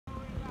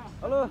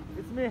Hello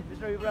it's me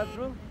mister Yuvraj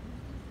Gurung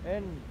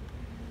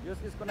and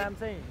यसको नाम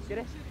चाहिँ के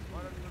अरे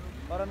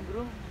करण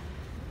गुरुङ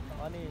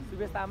अनि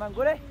सुबेश तामाङ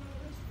गोरे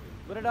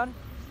डन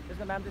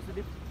यसको नाम चाहिँ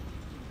सुदीप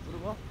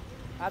गुरुङ हो।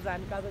 आज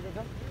हामी कहाँ चाहिँ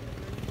छौँ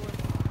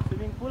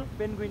स्विमिङ पुल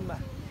पेन्गुइनमा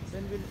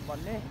पेन्गुइन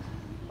भन्ने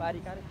पारी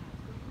कहाँ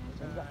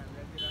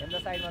हेर्दा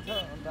साइडमा छ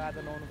अन्त आज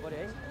नुहाउनु पऱ्यो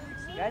है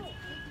गाइज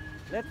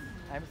लेट्स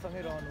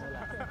हामीसँगै रहनु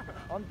होला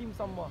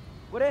अन्तिमसम्म।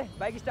 गोरे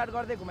बाइक स्टार्ट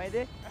गर्दै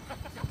घुमाइदे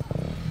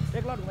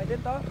एक लट घुमाइदे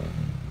नि त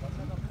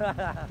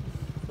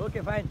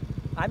ओके फाइन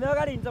हामी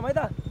अगाडि हिँड्छौँ है त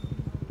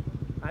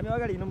हामी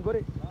अगाडि हिँडौँ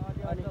गोरे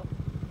अनि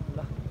ल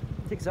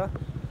ठिक छ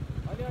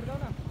अलि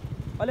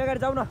अगाडि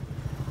जाऊ न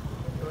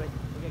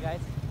ओके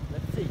गाइज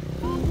लेट्स सी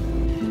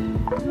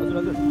हजुर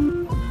हजुर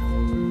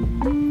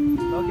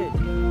ओके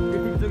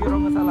पृथ्वी जोगी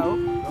रङ्गशाला हो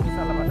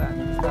रङ्गशालाबाट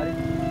हामी बिस्तारै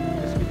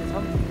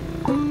निस्किँदैछौँ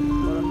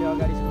करणले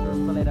अगाडि स्कुटर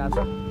चलाइरहेको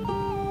छ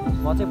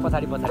म चाहिँ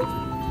पछाडि छु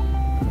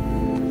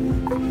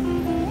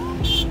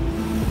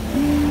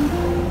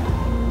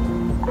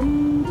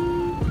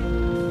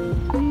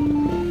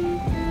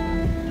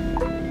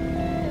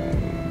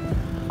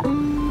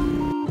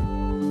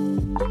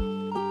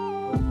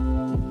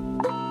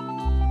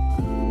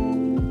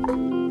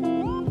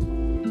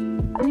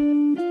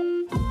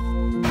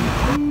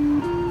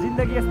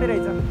जिन्दगी यस्तै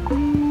रहेछ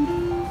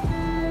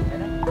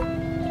होइन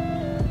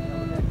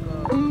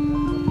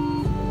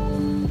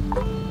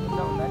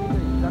हुँदा नि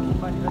हिजो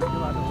कुम्बानी जस्तो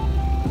बाटो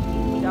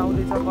त्यहाँ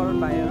आउँदैछ करण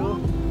भाइहरू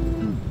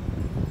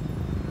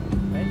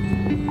है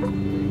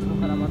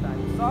पोखराबाट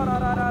हामी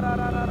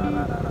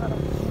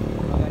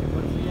अगाडि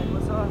बढिसकेको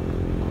छ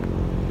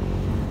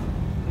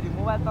फेरि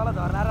मोबाइल तल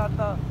झर्ना र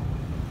अन्त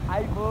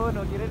आइफोन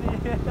हो के अरे नि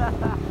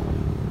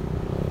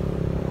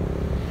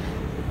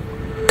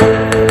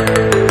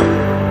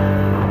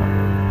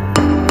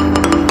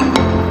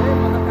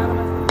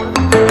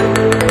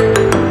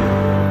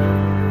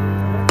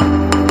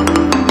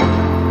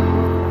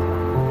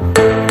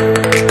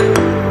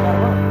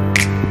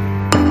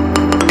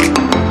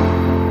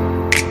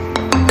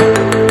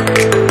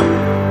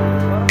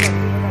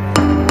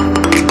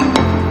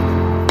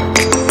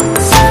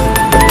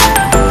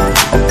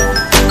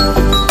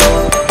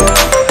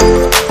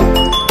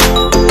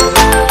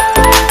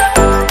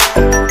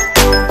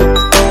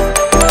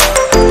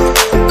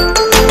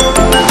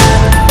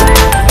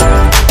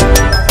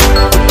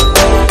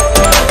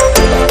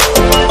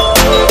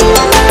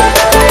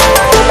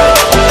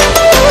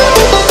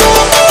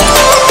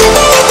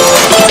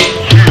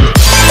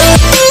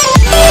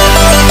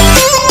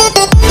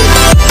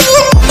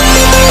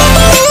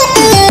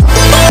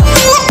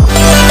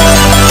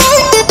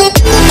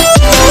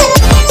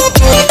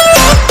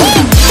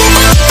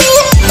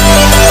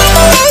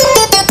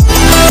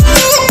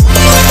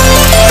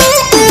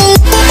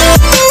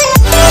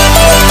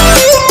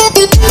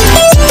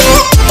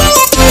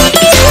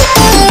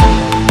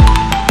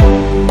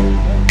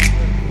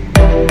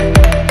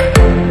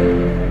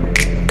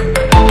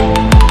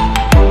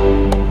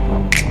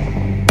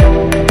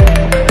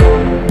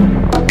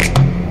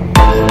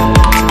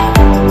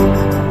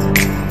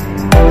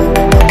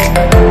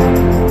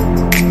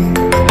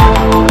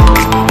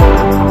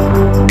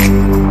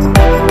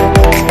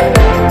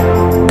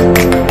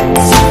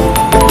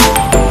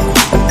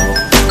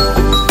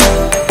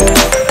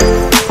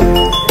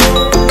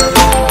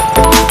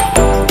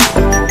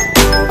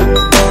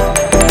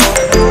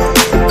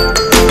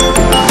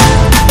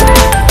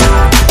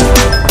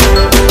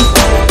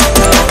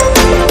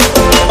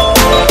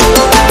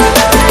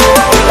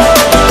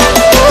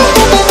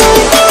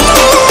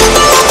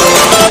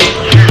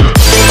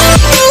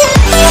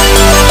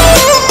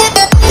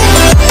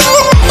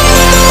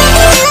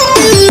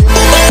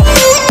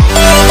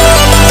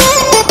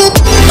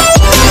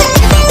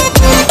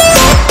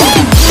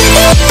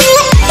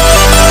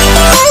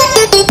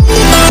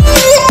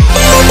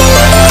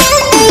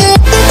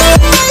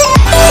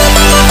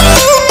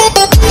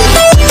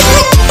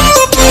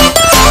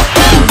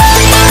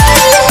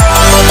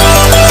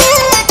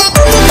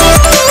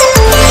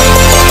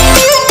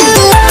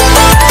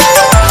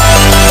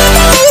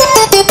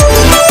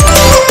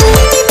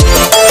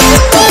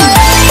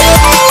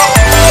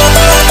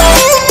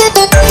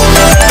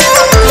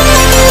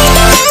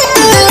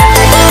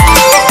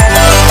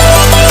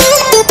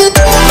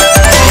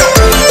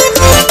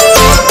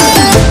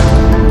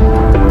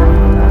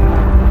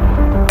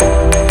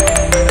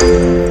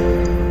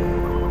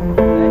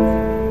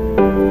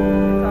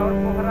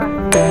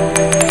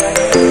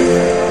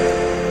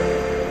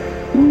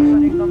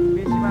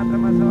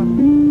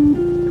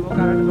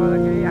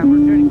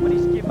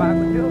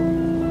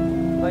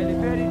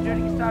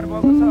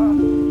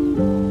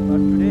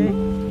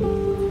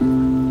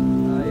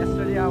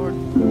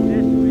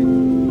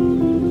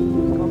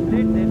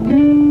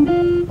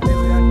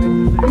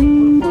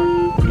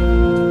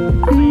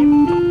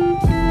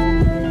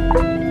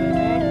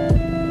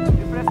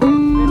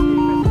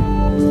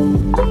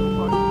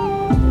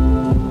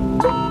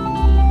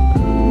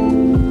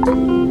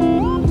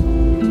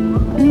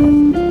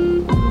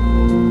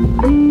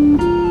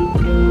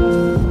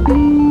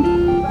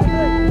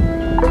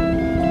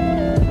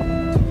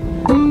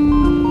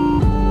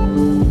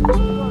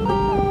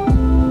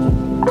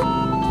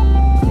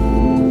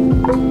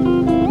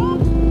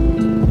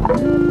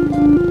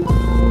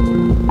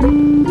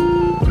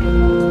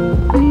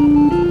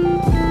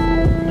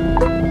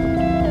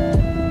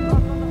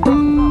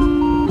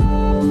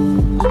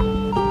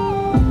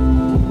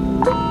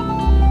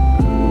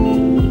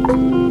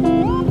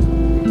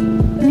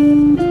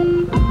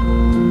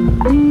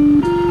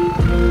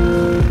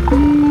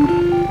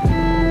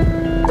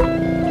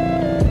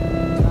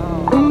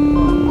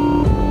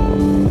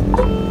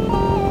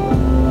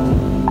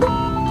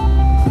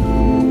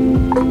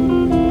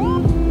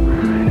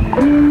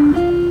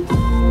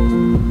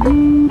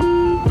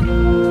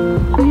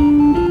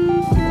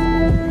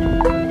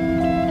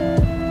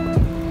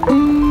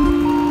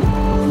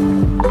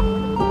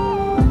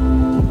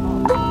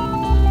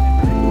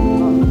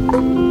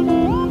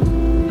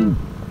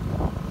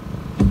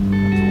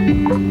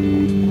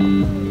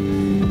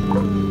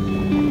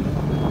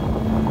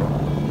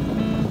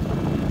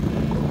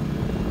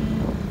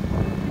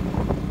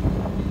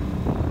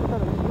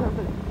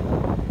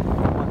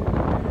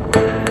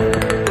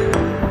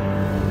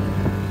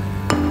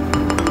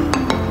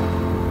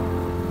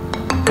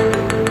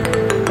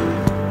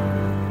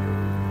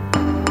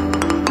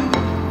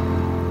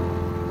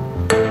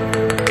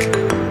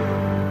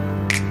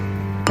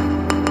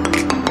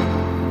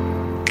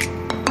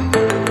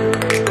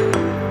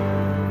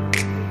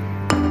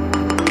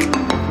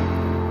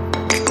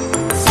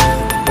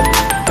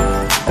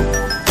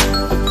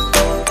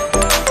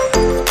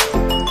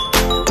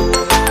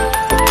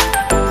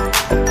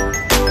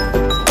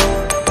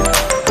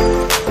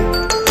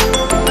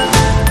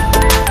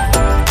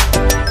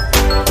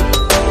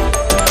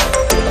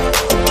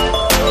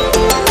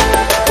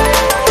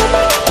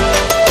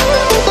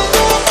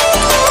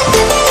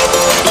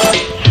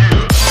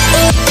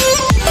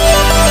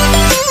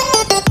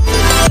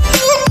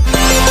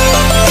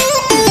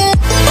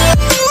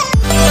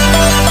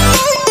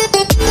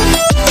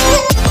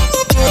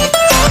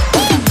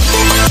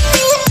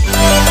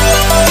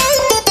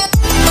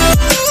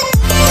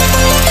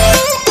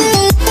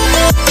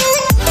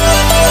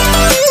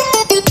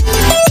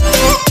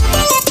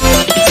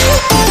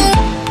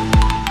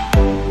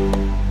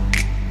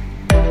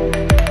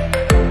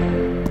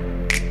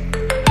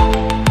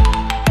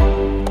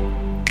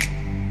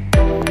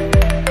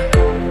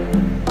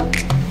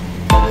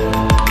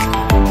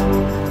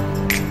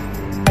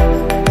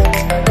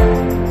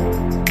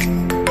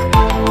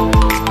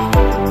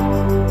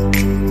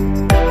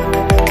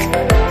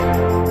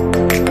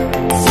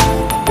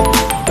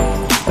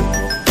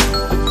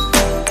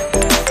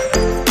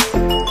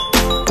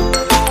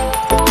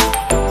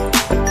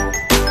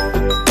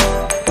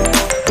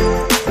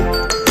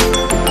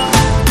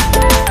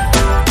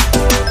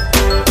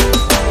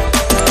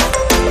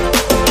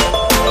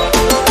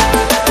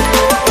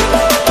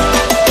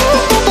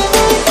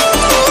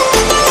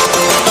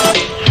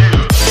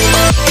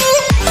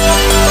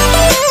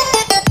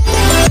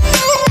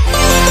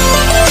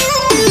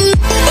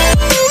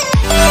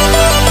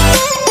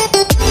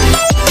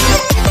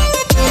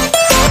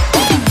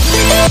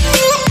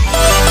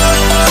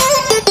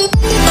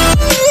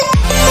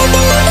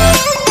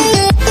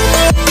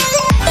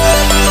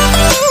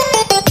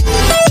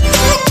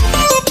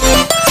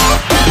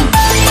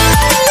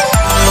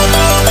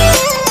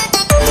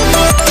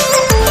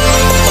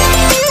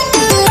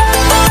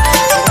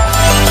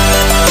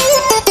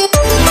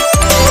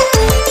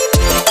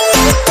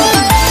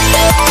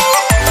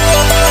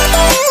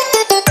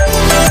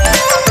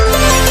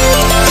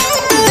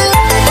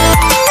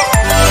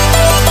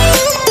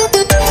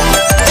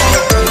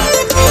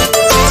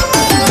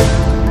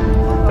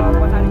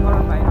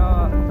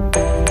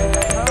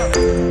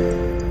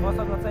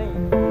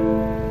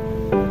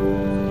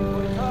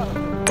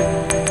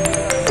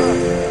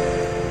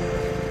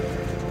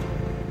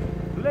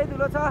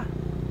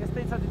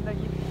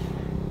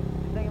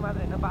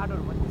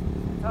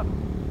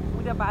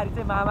पारी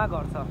चाहिँ मामा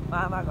घर छ,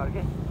 मामा घर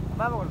के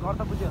मामा घर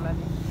त बुझ्यो होला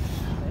नि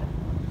होइन,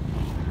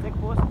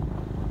 चेकपोस्ट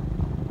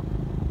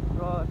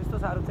र त्यस्तो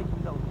साह्रो चाहिँ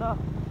किन्दा हुन्न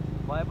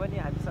भए पनि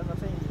हामीसँग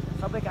चाहिँ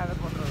सबै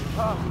कागजपत्रहरू छ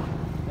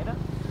होइन,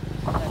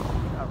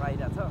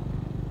 आइरहेको छ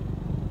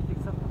ठिक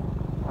छ।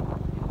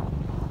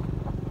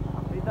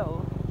 त्यही त हो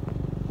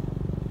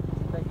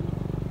जिन्दगी,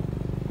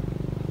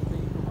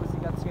 जिन्दगीको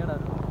खुसीका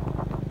क्षणहरू,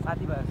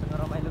 साथीभाइहरूसँग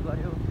रमाइलो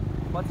गऱ्यो,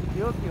 पछि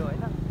के हो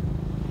होइन।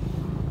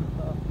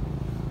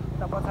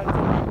 उता पछाडि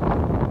चाहिँ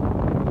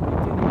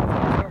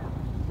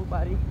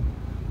उपारी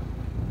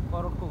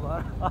करोडको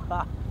घर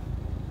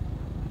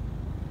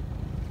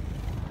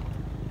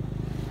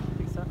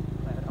ठिक छ,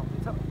 भएर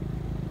आउँदैछ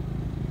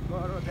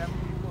गर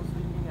ड्यामको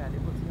स्विमिङ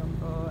हालेपछि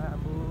अन्त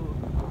हाम्रो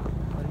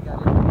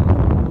तरिकाले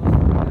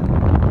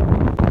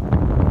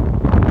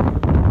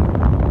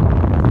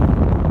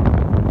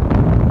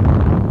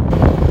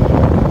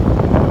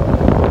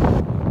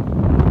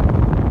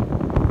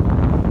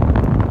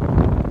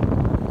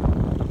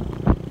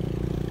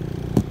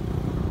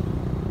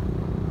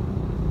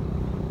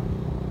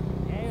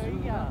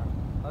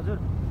हजुर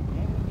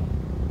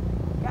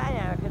कहाँ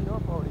यहाँ खेल्नु हो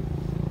पौडी,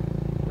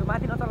 त्यो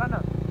माथि नचला न,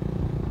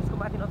 उसको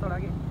माथि नचढा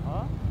कि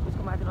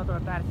उसको माथि नचढा,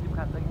 टायर स्लिप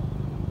खान्छ कि।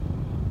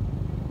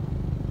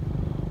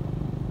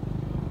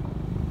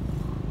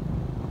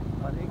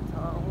 हरेक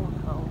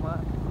ठाउँमा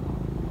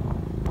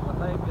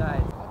हरेक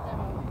गाई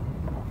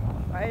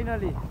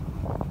फाइनली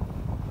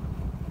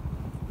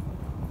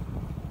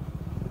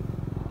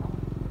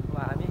अब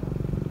हामी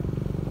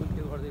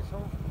उल्टो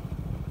गर्दैछौँ।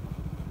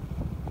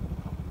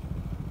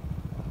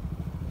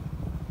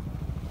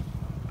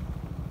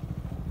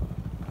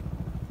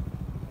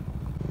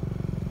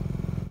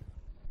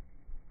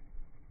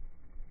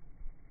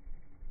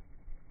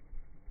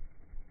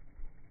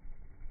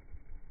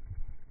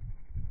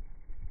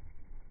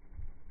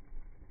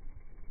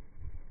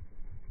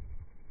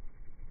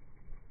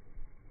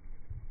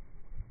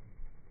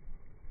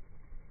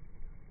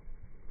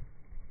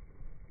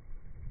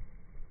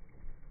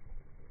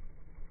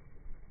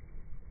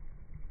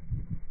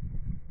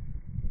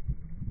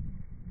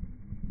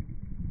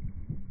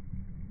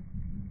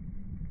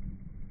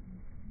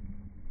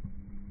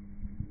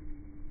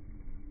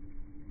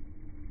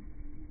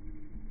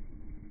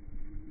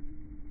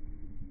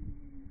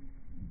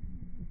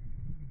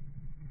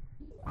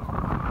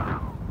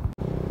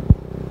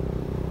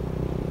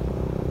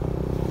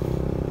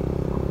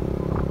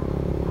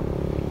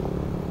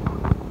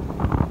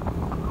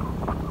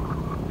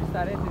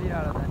 बिस्तारै त्यति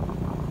टाढो जाने,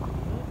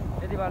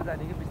 यति बार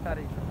जाने कि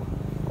बिस्तारै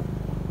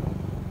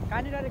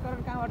कहाँनिर रे करण,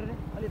 कहाँबाट रे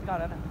अलिक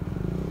टाढा न,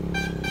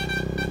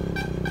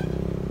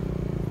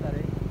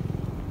 बिस्तारै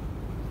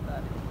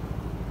बिस्तारै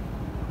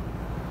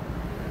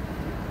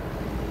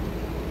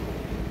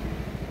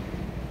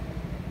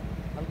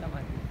हल्का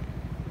माथि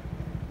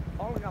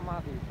हल्का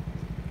माथि।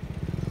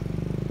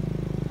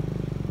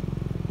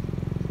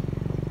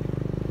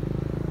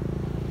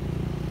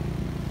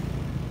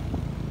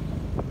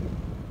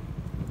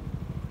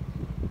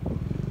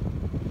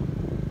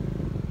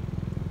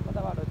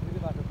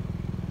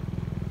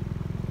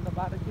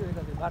 बाटो के हो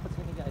यता, बाटो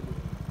छैन कि अहिले,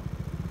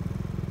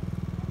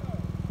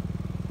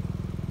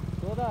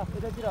 सोध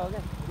यतातिर हो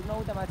क्या, घुम्न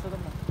उता माथि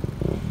सोधौँ न।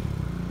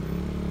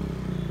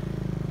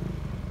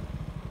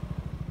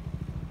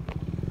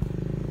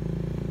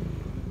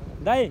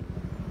 दाइ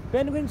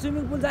पेन्गुइन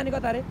स्विमिङ पुल जाने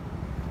कता अरे?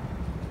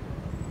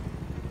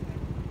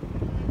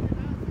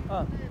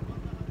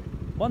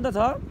 बन्द छ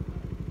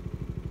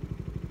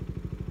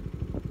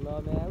ल,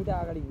 यहाँ उता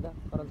अगाडि हिँड्दा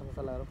करणसँग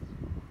सल्लाह गरौँ।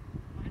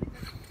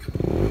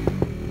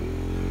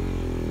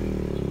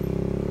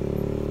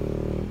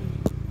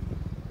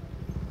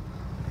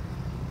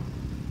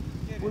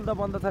 पुल त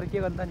बन्द छ, के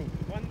गर्नु त नि,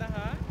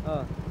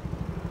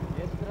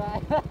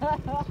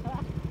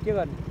 के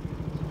गर्ने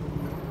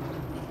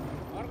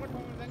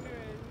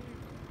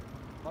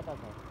कता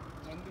छ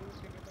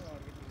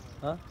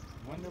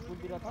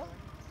पुलतिर छ।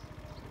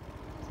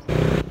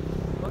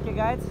 ओके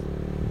गाइज,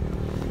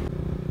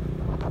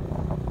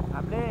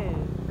 हामीले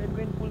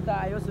पेन्गुइन पुल त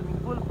आयो, स्विमिङ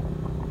पुल,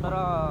 तर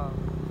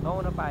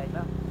नुहाउन पाएन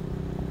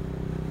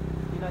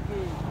किनकि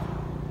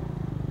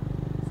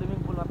स्विमिङ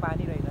पुलमा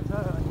पानी रहेनछ,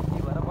 अनि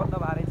त्यही भएर बन्द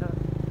भएर छ।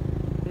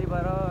 त्यही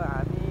भएर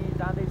हामी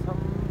जाँदैछौँ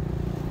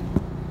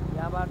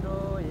यहाँबाट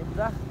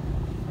हेम्जा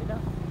होइन,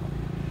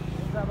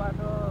 हेम्जाबाट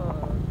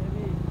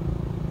फेरि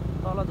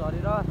तल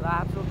झरेर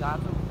राचोक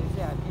घाचोक हुँदै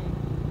चाहिँ हामी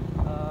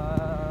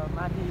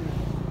माथि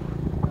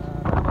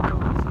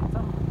लामाचौर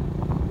निस्किन्छौँ।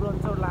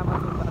 पुरन्चौर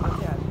लामाचौरबाट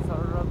चाहिँ हामी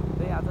सरर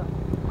घुम्दै आज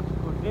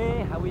डे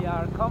वी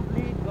आर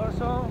कम्प्लिट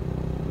गर्छौँ।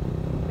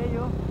 त्यही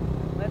हो,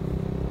 लेट्स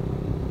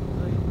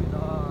जोइन विथ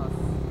अस।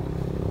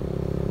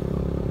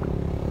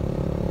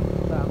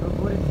 हाम्रो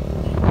गोरे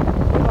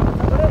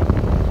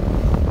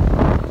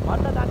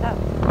भन्न जान्छ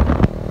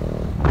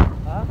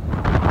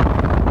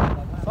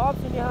सब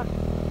सुन्यो,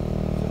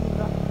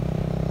 सुनिन्छ।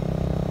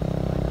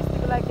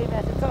 त्यस्तोको लागि केही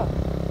म्यासेज छ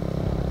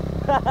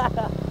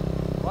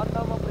भन्न,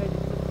 म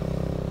पुऱ्याइदिन्छु।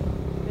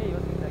 त्यही हो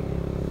जिन्दगी।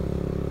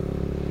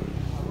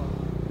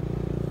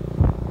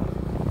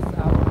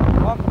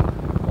 अब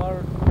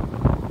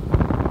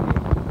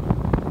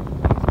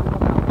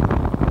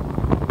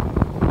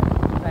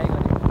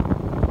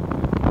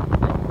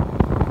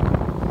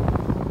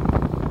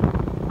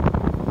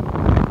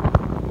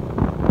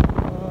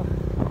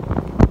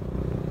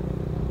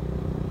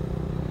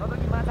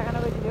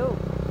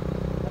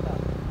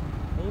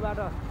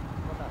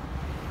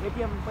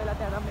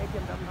त्यहाँ जाऊँ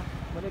एटिएम जाऊँ न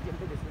मैले एटिएम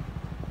चाहिँ बेच्छु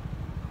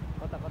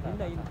कता कता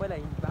हिँड्दा पहिला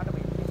बाटोमा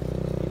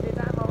हिँड्दै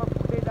जाम अब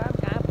पुग्दै जाम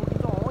कहाँ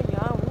पुगिन्छ हो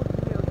यहाँ हो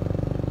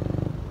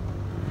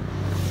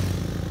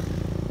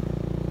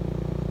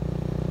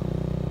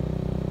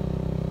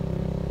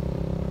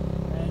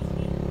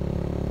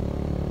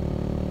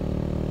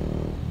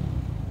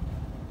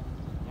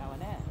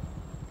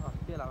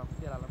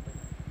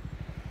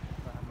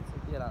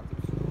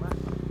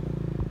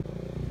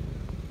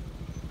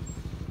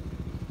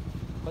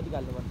कति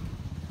हाल्नु पर्ने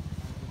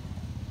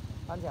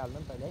 500 हाल्नु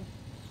नि पहिले है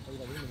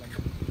पहिला पनि मिलाउनु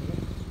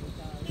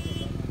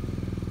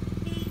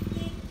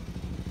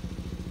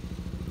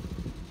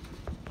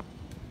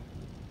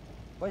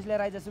पैसा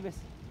लिएर आइज सुबेश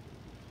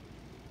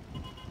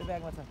त्यो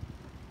ब्यागमा छ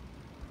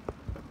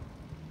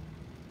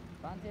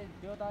 500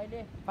 त्यो त अहिले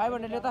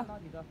 500 ले त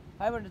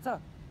 500 छ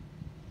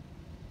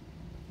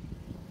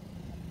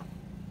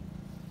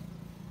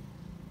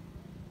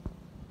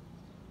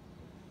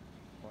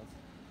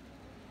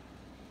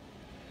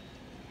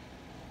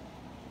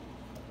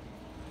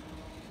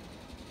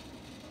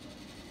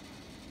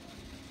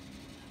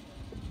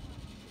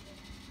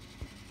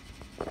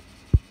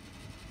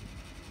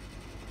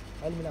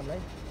अहिले मिलाउँला है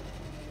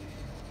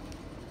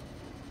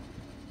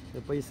यो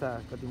पैसा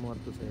कति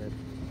महत्त्व छ यार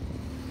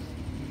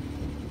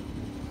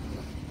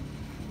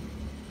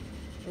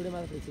एउटै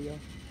मात्र छ यो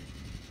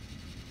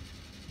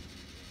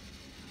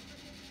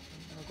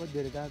कति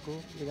धेरै गएको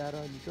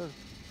 11 लिटर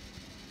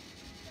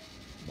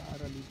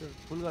 12 लिटर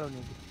फुल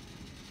गराउने कि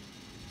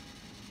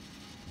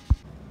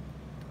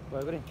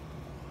भएको रे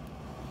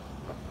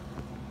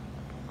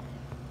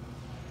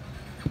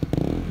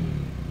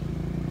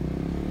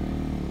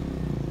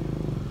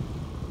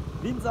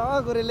दिन्छ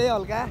गोरेले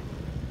हल्का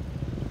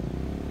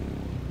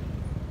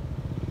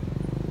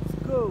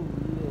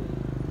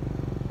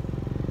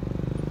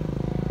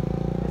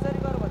यसरी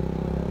गर भन्नु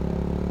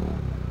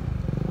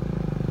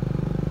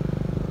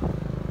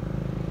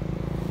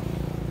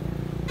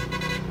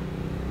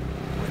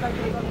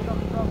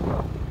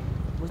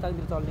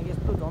मुस्ताङतिर चल्ने कि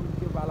यस्तो झम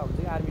त्यो पाला हुन्छ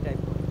कि आर्मी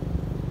टाइपको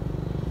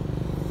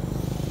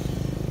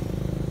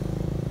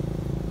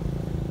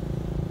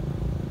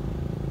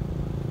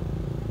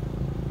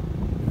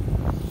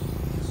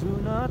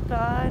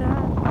तारा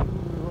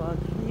तिम्रो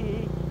आँखी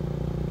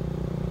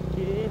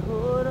के हो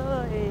र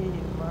ए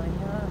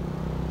माया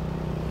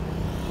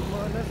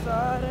मन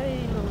साह्रै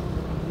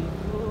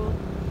लोभेको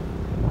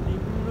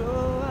तिम्रो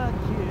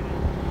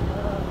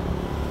आखिरमा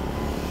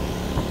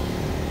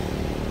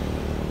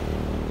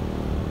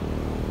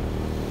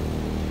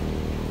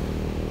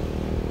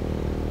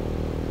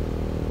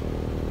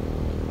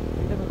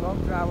एकदमै लङ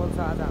ट्राभल छ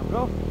आज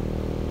हाम्रो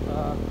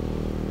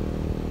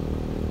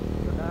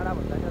डाँडा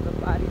भन्दाखेरि त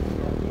पारी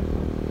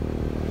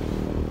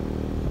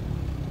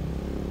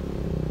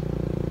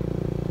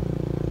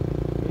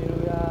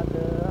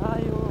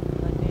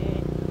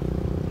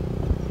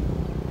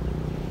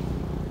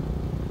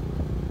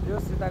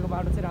सीताको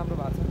बाटो चाहिँ राम्रो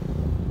भएको छ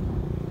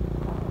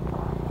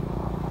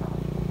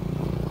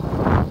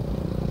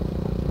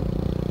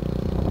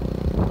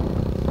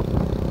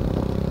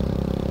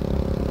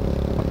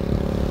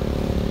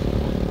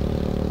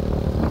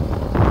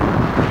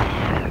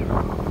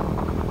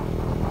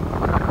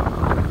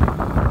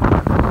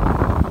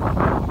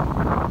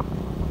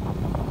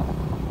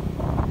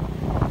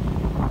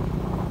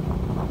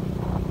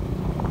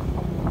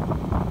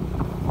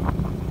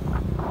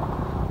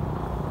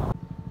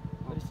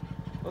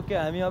ओके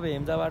हामी अब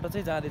हेम्जा बाटो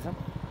चाहिँ जाँदैछौँ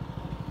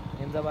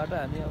हेम्जा बाटो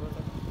हामी अब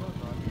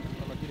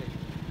तलतिर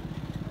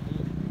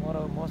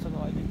मसँग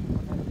अहिले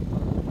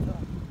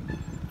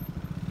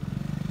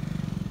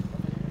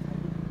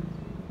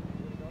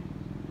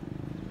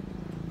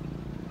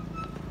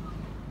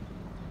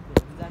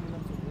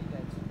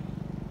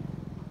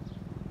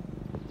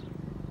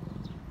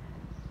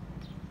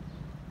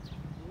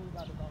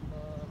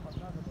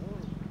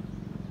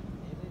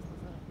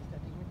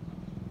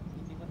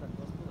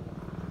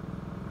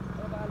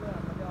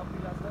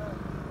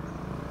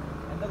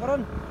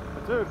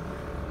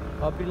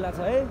अप्रिल छ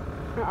है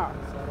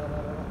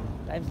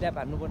टाइम स्ल्याप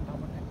हान्नु पर्ने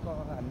ठाउँमा ठ्याक्क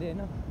हान्दै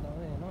होइन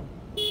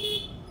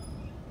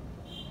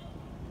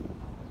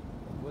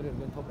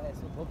गोरुहरूको थोप्ला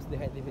यसो थोप्स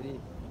देखाइदिए फेरि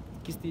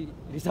किस्ती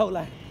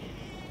रिसाउला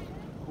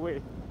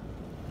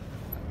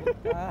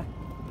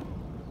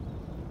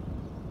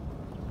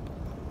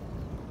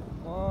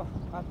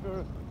आफ्टर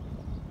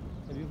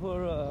बिफोर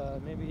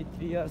मेबी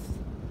 3 years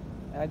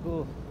एगो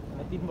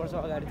 3 वर्ष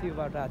अगाडि थियो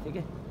बाटो आएको थियो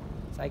कि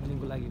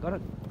साइक्लिङको लागि गर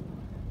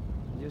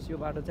यो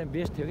बाटो चाहिँ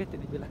बेस्ट थियो कि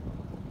त्यति बेला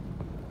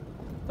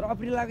तर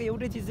अप्रिलाको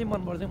एउटै चिज चाहिँ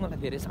मनपर्छ मलाई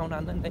धेरै साउन्ड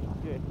हान्न नि त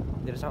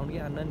धेरै साउन्ड के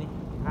हान्न नि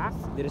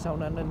धेरै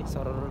साउन्ड हान्न नि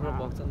सरर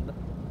बग्छ नि त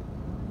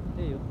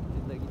त्यही हो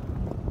जिन्दगी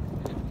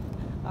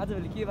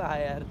आजभोलि के भयो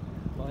यार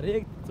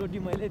हरेकचोटि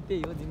मैले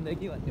त्यही हो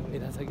जिन्दगी भन्ने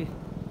भइरहेछ कि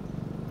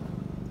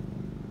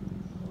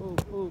ओ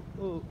ओ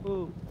ओ ओ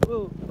ओ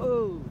ओ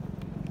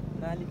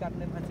नाली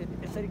काट्ने मान्छे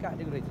यसरी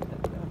काटेको रहेछ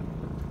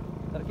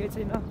तर केही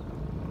छैन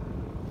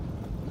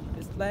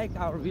इट्स लाइक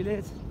आवर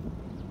भिलेज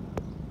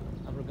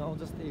हाम्रो गाउँ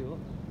जस्तै हो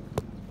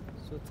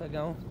स्वच्छ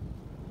गाउँ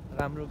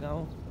राम्रो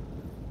गाउँ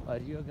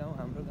हरियो गाउँ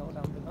हाम्रो गाउँ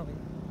राम्रो गाउँ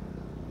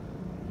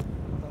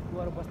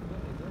कुवार बस्ती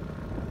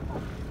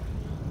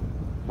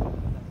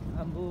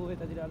आम्बो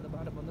यतातिर त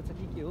बाटो बन्द छ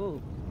कि के हो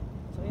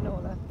छैन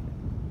होला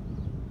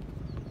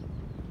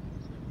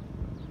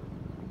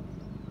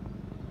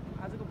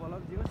आजको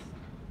भ्लग जे होस्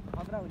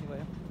खतरा हुने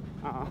भयो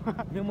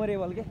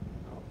मेमोरेबल के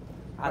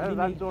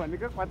जान्छु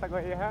भनेको कता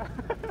गयो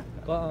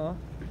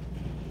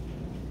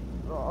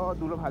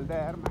धुलो फाल्दा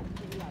यार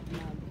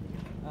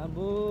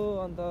आम्बो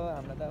अन्त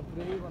हामीलाई त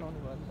पुरै बनाउनु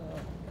भयो नि त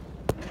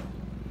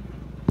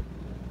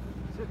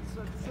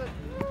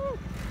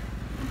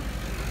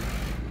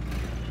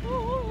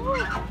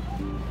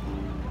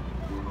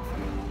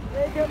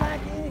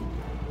माथि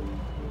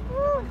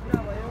पुरा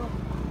भयो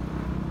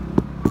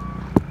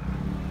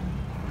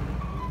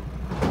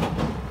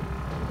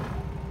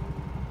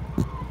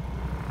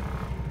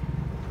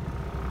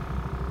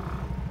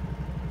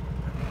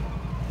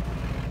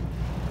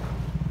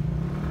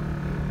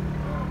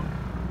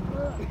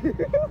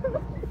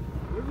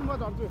म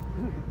झर्छु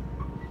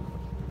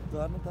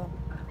झर्नु त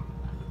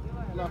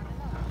ल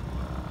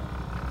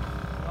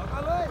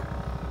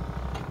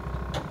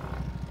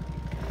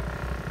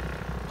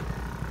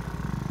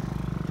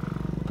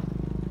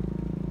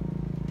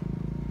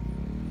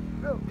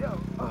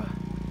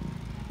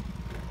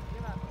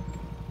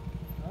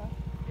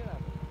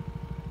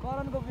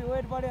करणको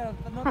वेट बढ्यो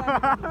त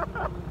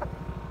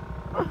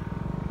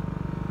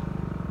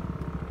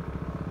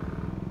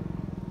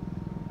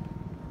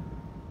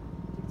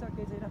ठिक छ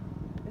केही छैन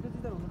यस्तो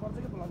चिज हुनुपर्छ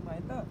कि भ्लगमा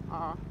होइन त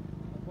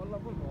बल्ल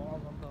पो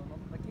भ्लग अन्त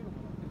नत्र के को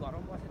भ्लग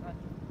घरमा बसेर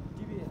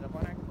टिभी हेरेर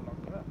बनाएको भ्लग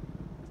र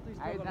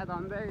आइदा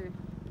झन्डै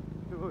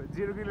त्यो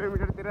 0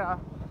 किलोमिटरतिर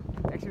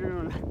एक्सिडेन्ट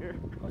हुन लाग्यो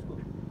कसको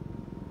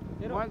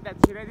मैले त्यहाँ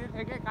छिराइदिएको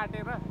थिएँ कि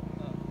काटेर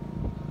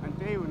अनि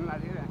त्यही हुनु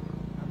लाग्यो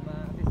आमा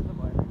त्यस्तो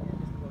भएन नि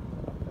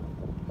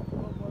त्यस्तो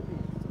गर्नु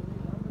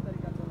राम्रो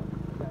तरिका चलाउनु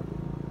गाडी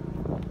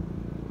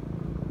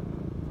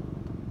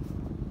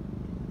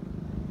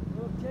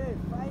ओके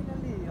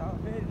फाइनली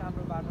फेरि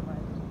राम्रो बाटोमा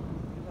आयो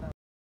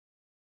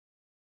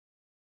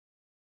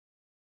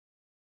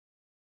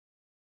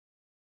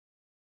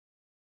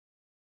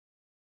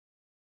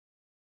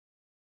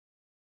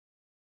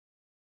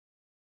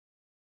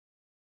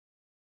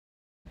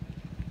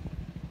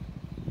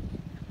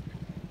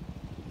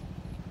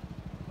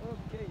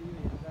ओके यो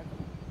हेर्दाको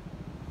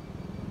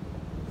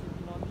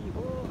नदी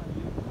हो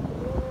अनि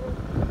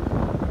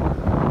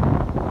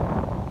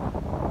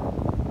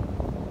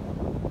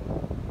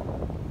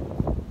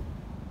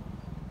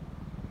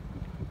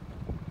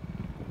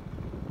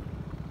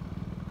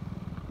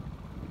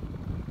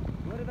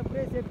गरे त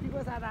पुरै सेफ्टीको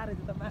साथ आएर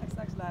त मास्क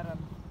साक्स लाएर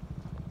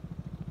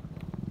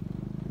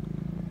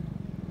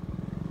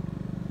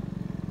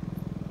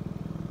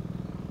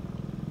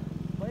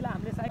पहिला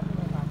हामीले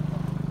साइकलमा भएको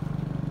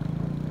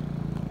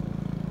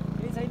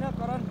केही छैन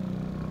करण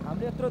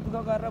हामीले यत्रो दुःख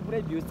गरेर पुरै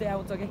भ्युज चाहिँ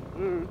आउँछ कि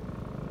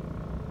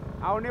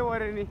आउनै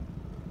पऱ्यो नि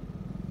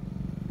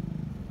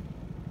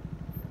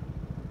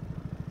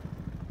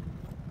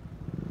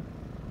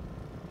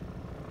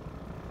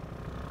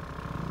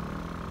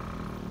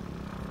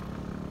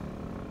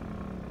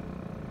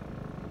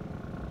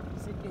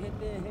इसे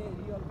कहते हैं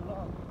रियल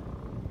ब्लॉग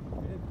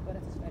वीडियो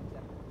गरेर सब्सक्राइब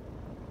गर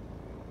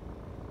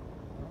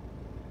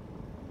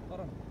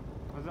करण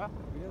हजुर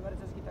भिडियो गरेर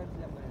कि टाइम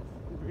स्ल्याम गरेर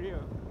भिडियो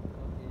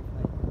ओके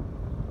फाइन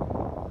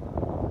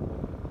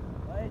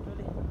है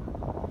टोली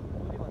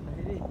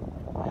भन्दाखेरि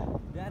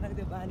बिहानको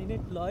त्यो बानी नै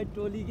लय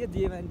टोली के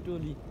जे बानी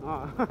टोली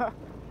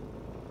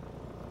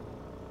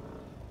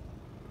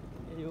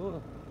यही हो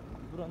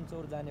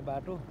पुरनचौर जाने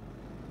बाटो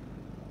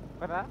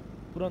कता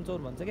पुरनचौर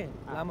भन्छ के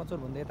लामाचौर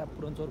भन्दा यता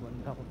पुरनचौर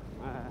भन्ने ठाउँ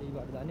त्यही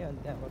बाटो जाने अनि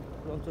त्यहाँबाट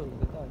पुरनचौर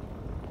हुँदै त अनि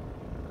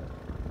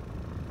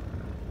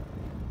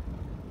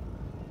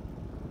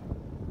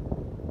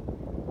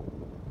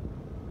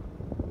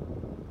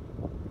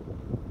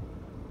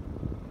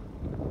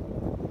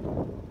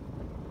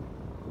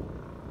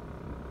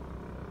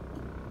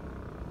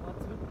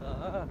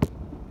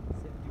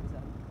सेफ्टीको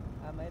साथ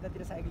आमा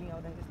यतातिर साइक्लिङ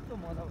आउँदाखेरि यस्तो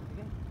मजा हुन्थ्यो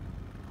कि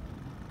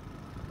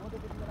म त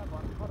त्यति बेला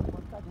घरको फरक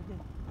बस्दा थिएँ कि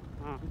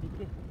सुदीप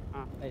के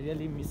I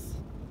really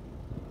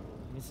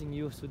missing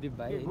you Sudeep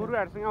भाइ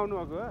गुरुहरूसँग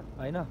आउनुभएको हो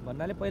होइन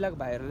भन्नाले पहिलाको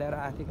भाइहरू ल्याएर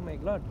आएको थिएँ कि म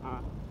एकलट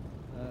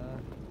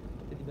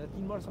त्यति बेला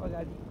 3 वर्ष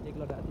अगाडि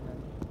एकलट आएको थिएँ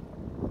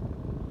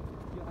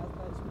त्यो आज त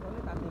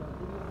स्कुटरले तान्दैन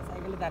त्यति बेला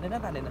साइकलले तानेन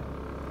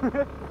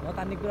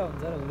नतान्ने कुरा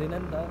हुन्छ र हुँदैन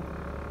नि त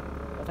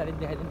पछाडि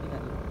देखाइदिनु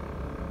तिनीहरूले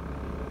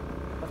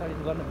पछाडि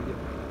गर्न भिडियो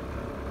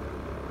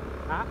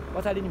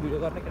पछाडि नि भिडियो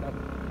गर्ने केटाहरू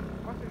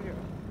कसरी हो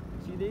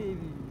सिधै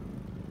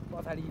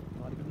पछाडि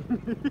फर्किने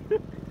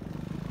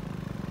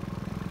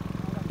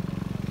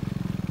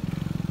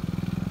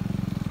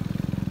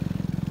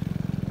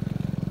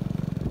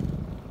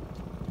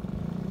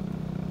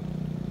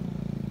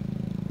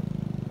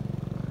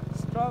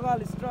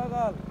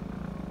स्ट्रगल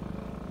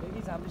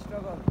देखिस् हाम्रो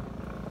स्ट्रगल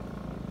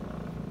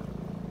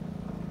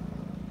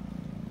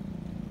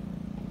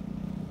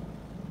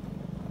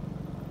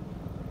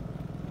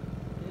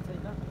केही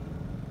छैन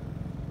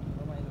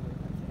रमाइलो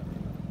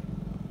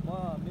भयो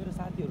मेरो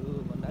साथीहरू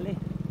भन्दा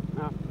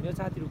मेरो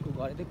साथीहरूको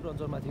घर यतै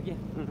पुरन्चोरमा थियो कि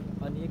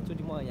अनि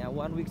एकचोटि म यहाँ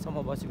 1 विकसम्म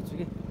बसेको छु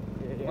कि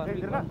 1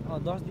 विक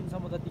 10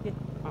 दिनसम्म जति के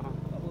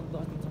अब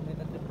 10 दिनसम्म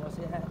यतातिर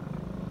बसेँ अनि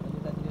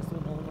यतातिर यसो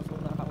नुहाउन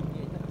सुहाउन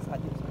आउने होइन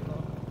साथीहरूसँग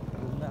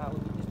घुम्न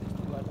आउने त्यस्तो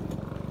यस्तो गर्थ्यो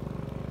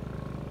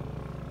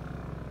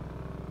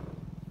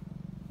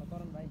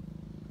करण भाइ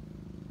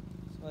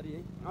सरी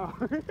है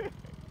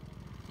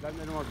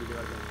म भिडियो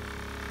गर्छु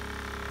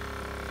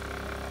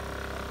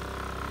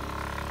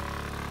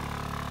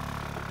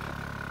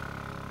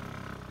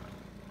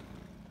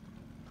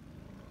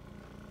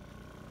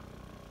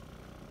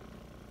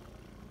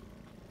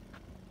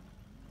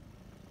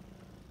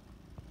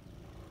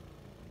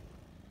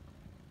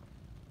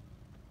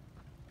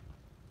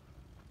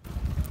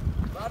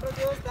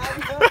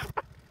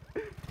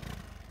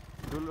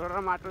धुलो र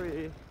माटो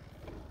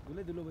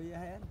धुलै धुलो भइया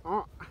यार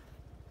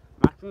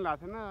मास्क पनि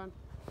लगाएको थिएन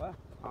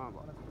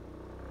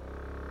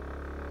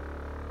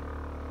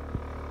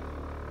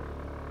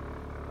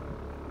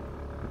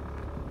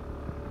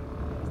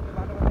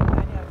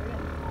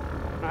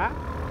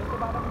यस्तो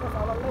बाटोमा त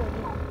सलल्लै हो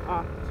नि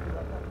अँ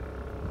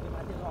त्यो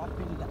माथि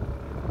अप्रिल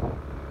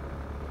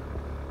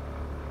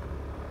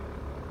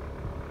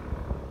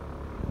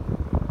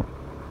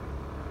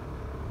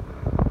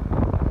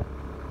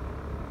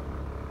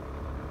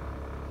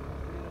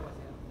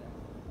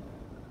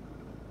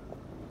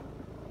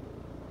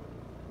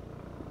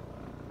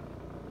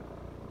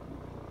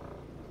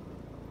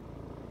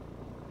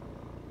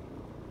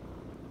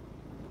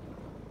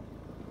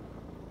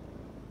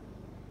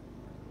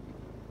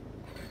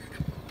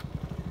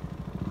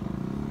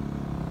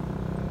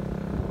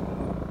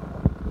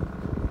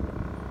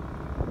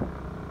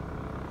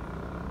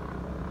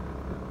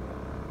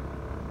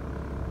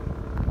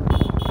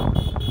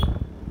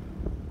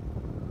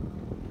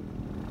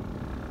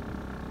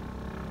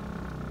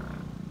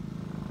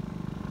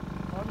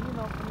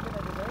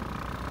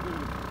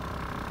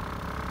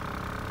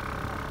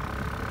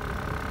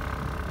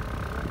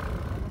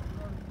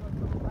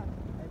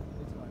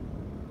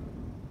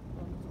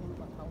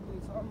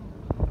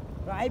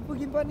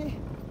आइपुग्यौँ पनि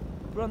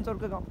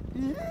पुरन्चोरको गाउँ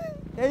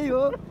यही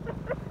हो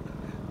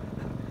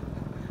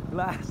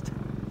लास्ट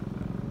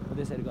हो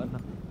त्यसरी गर्न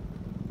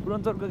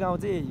पुरन्चोरको गाउँ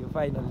चाहिँ यही हो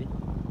फाइनल्ली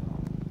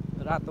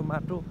रातो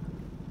माटो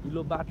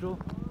हिलो बाटो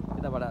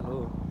यताबाट हो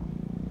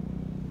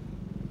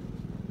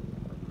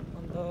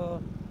अन्त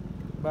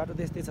बाटो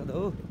त्यस्तै छ त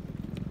हो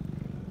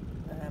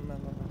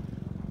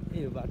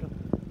यही हो बाटो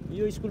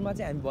यो स्कुलमा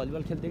चाहिँ हामी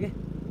भलिबल खेल्थ्यौँ कि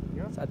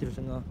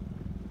साथीहरूसँग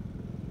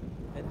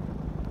होइन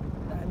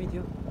दामी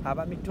थियो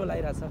हावा मिठो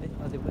लागिरहेको छ है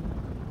अझै पनि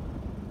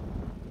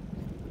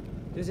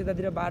त्यो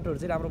यतातिर बाटोहरू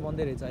चाहिँ राम्रो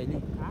बन्दै रहेछ अहिले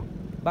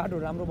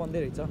बाटोहरू राम्रो बन्दै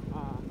रहेछ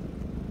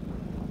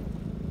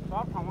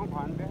सब ठाउँमा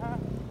भन्दैछ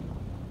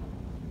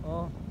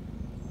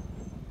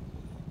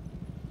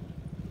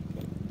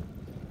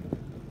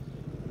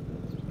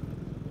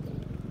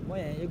म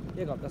यहाँ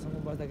एक हप्तासम्म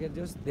बस्दाखेरि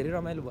जस धेरै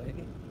रमाइलो भयो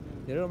कि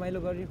धेरै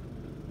रमाइलो गर्यो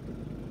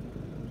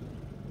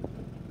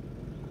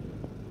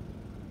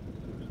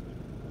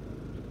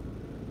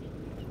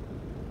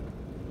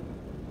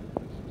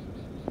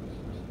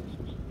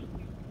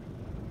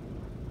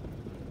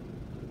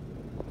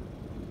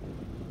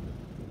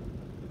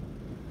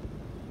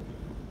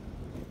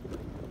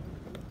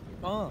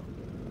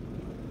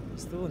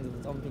यस्तो हुन्छ त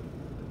जम्पिङ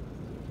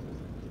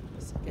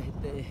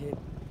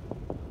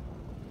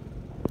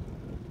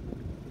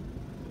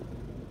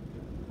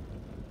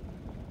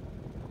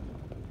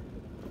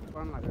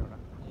लाग्यो एउटा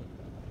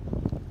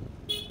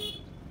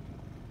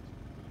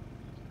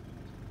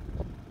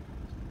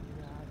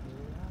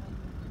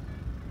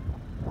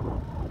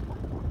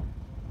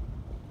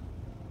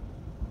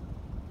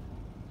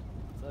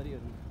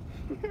सरीहरू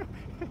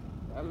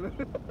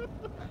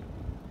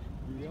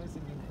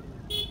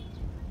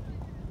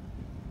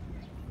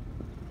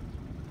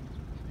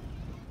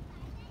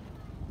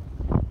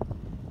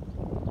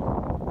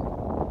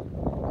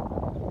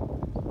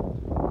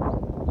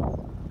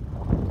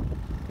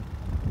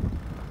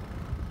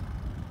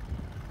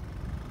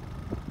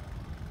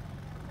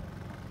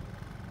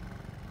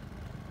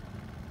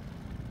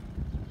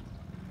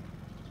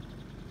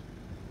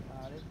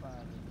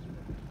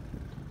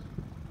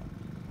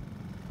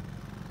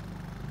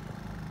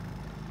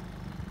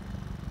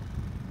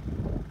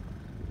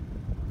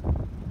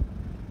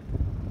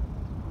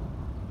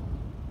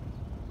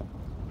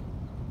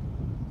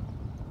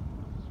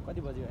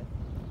कति बज्यो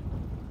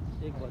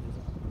भाइ 1 बजेछ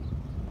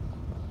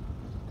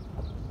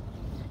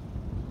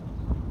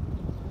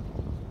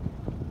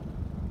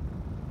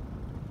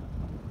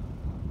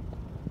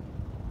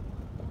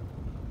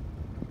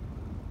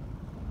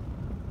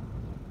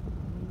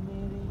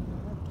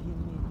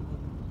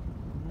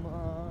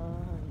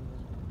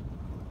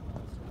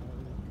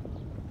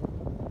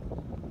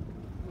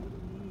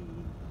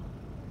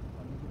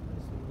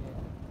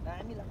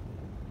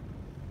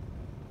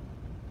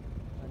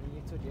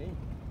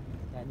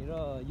यहाँनिर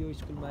यो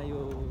स्कुलमा यो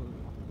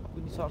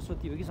कुनै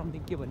सरस्वती हो कि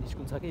समथिङ के भन्ने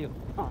स्कुल छ क्या यो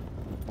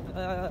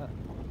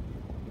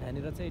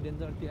यहाँनिर चाहिँ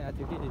डेन्जर त्यो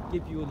आएको थियो कि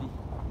केपी ओली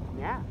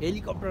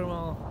हेलिकप्टरमा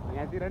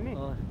यहाँतिर नि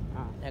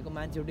यहाँको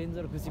मान्छे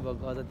डेन्जर खुसी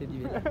भएको अझ त्यति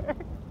बेला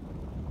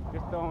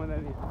त्यस्तो आउँदा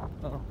नि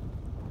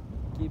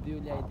के बिउ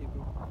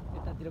ल्याइदिएको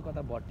यतातिर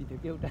कता भट्टी थियो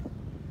कि एउटा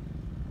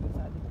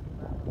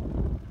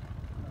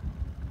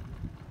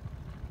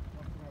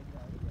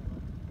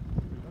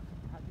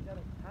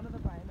खान त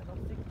पाएन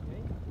रक्सी है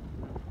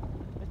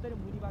यस्तरी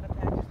मुरीबाट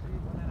प्याकेज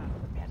बनाएर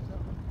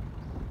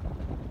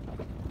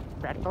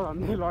भ्याट्ट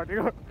झन्डै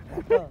लटेको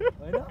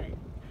होइन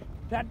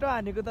फ्याटो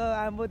हानेको त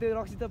अब त्यो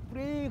रक्सी त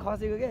पुरै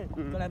खसेको क्या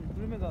तर हामी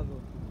पुरैमै गएको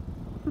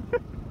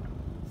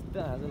यस्तो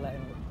हाँसो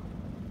लाग्यो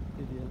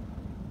त्यति बेला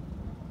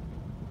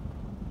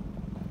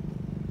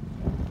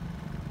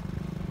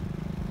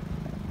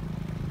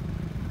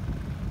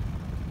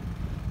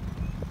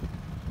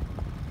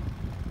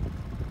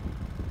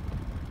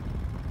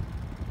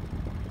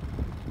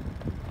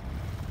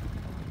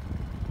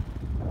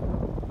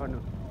भन्नु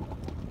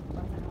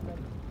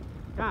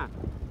कहाँ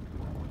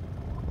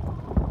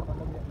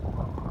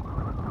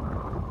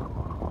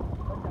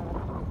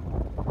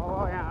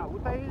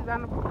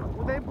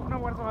उतै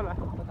पुग्नुपर्छ होला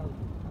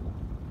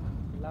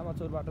लामा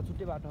चौरबाट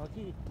छुट्टै बाटो हो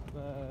कि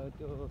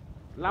त्यो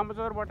लामो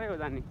चौरबाटै हो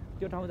जाने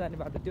त्यो ठाउँ जाने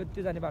बाटो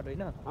त्यो जाने बाटो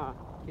होइन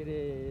के अरे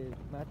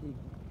माथि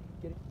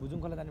के अरे भुजुङ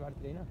खोला जाने बाटो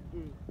होइन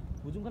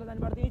भुजुङ खोला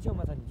जाने बाटो यही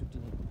छेउमा छ नि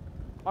छुट्टिने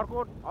अर्को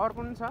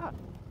पनि छ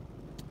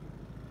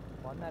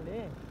भन्नाले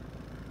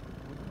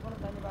भुजुङ खोला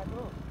जाने बाटो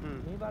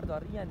यहीँबाट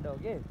झरेर यहाँनिर हो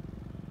कि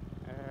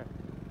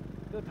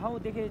त्यो ठाउँ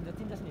देखे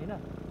चिन्छस् नि होइन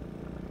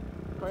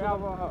खोइ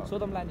अब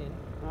सोधम लाने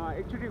होइन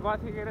एकचोटि गएको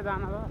थिएँ के अरे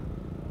जान त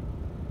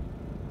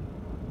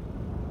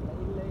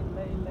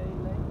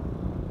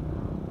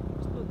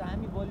यस्तो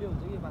दामी बलियो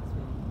हुन्छ कि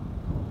मासु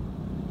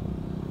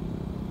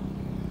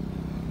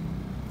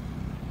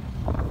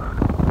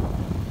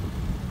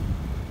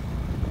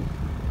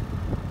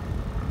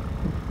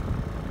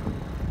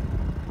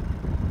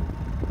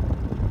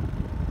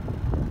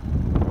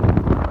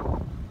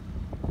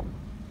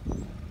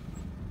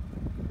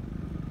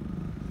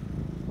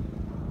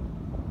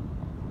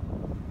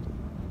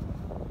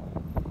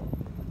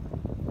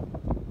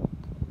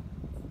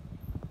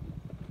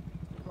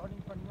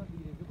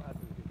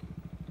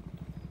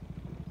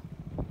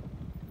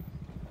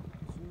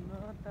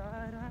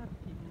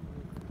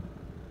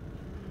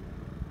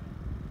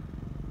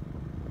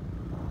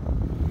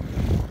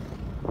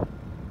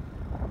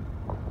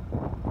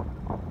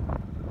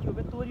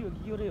तोरी हो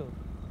कि यो रे हो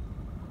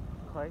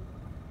खै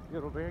यो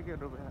रोपेको के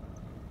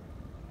रोपेको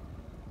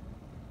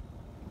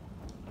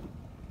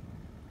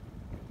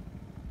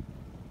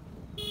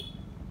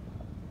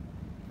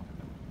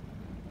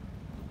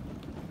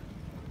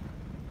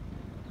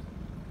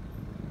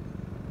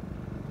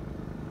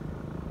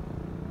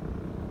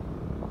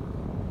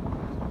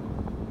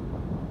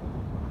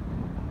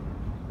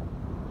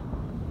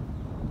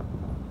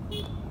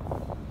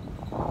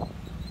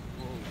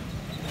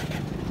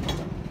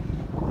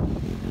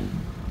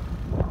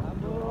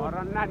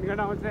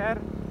नानीको आउँछ यार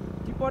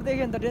टिप्पर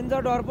देख्यो नि त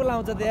डेन्जर डर पो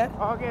लाउँछ त यार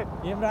ओके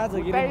हेमराज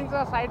हो कि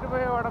चाहिन्छ साइड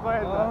वेबाट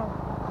गयो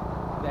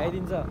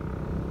भ्याइदिन्छ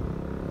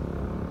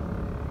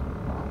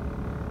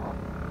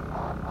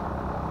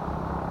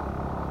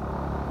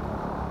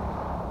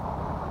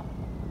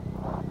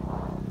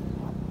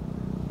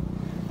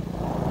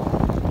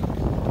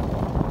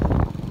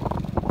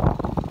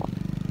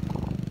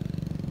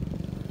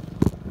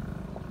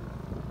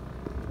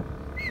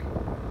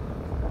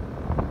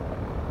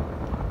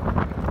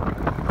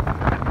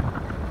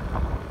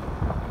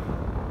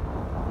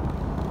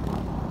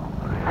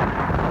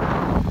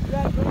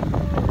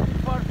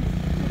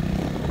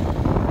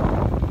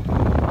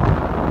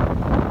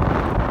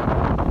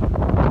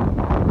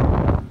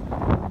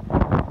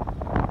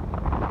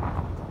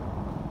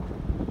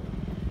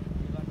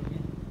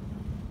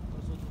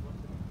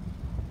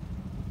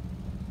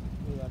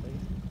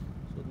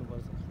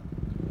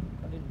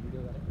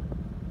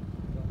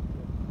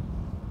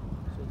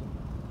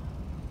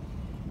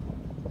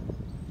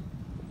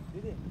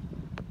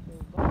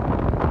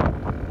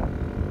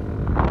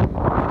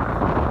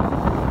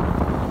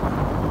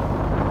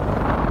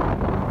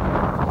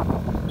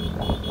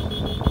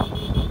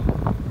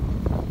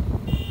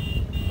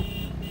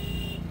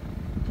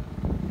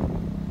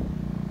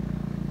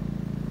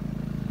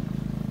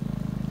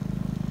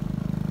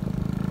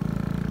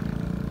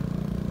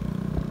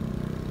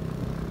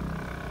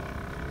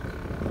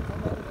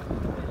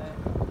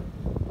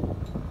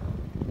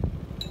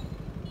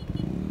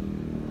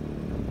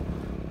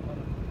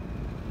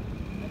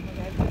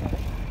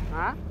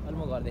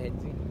म घर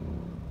देखाइदिन्छु कि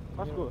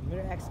कसको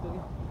मेरो एक्सको कि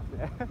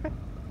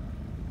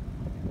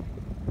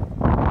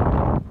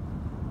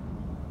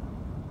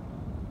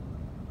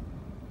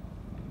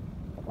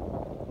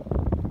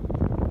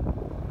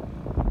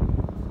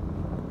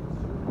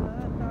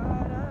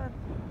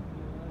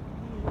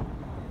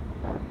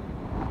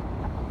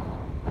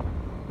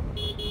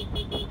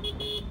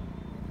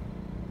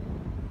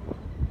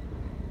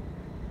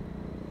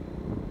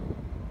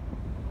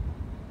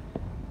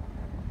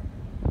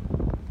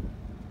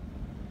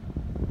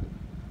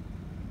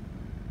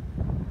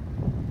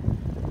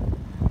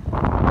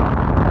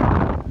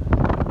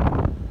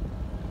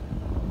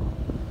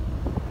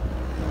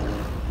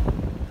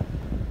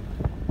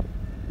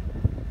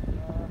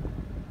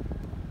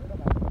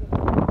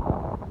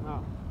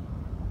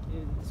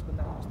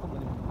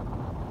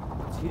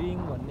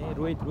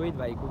रोहित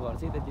भाइको घर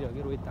चाहिँ त्यतिर हो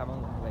कि रोहित तामाङ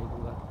भन्ने भाइको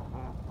घर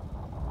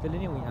त्यसले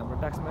नै हाम्रो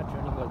डाक्समा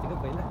ट्रेनिङ गर्थ्यो क्या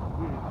पहिला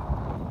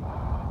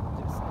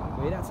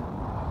भइरहेछ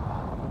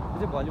त्यो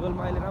चाहिँ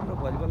भलिबलमा अहिले राम्रो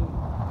भलिबल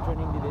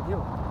ट्रेनिङ दिँदै थियो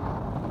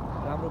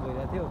राम्रो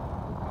भइरहेको थियो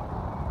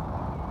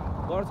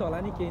गर्छ होला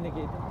नि केही न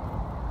केही त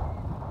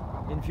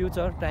इन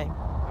फ्युचर टाइम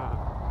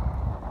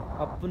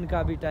अपन का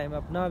भी टाइम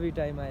अपना भी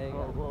टाइम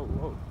आएगा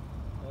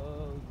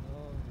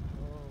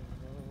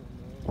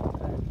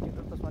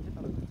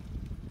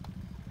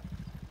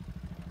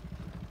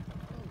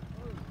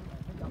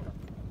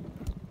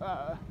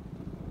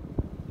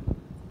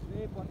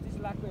ए 25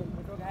 लाखको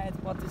हेलमेट हो गाइस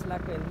 25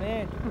 लाखको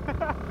हेलमेट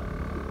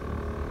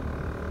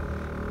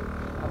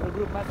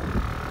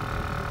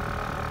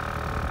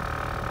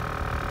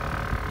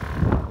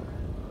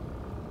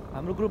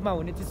हाम्रो ग्रुपमा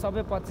हुने चिज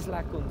सबै 25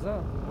 लाखको हुन्छ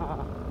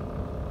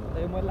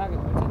यो मैले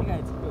लागेको हुन्छ नि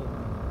गाइस त्यो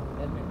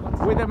helmet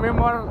with the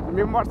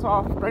members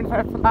of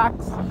 25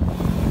 lakhs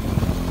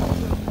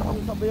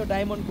सबै यो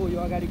डायमन्डको यो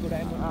अगाडिको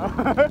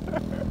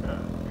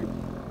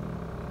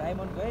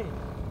डायमन्डको है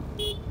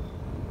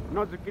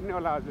नझुकिने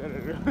होला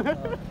हजुरहरू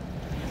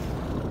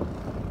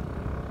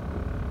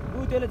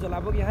त्यसले झोला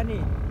बोकी खाने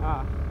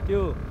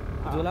त्यो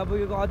झोला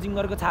बोकेको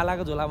अजिङ्गरको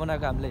छालाको झोला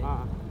बनाएको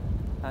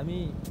हामी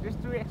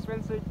to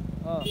expensive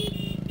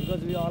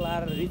because we all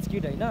are rich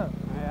kid होइन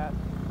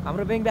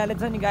हाम्रो ब्याङ्क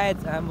ब्यालेन्स छ नि गायज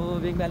हाम्रो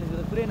ब्याङ्क ब्यालेन्स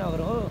त पुरै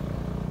नगरौँ हो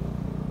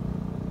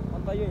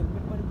अन्त यो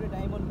हेलमेट पनि पुरै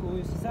डायमन्डको हो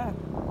यो सिसा यो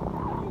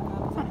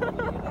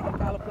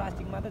कालो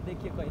प्लास्टिक मात्र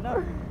देखिएको होइन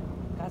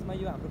खासमा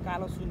यो हाम्रो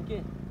कालो सुन के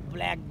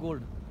ब्ल्याक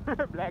गोल्ड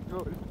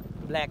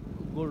ब्ल्याक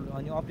गोल्ड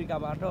अनि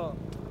अफ्रिकाबाट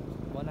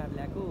बनाएर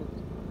ल्याएको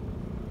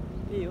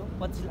त्यही हो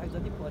 25 लाख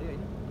जति पऱ्यो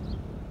होइन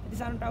यति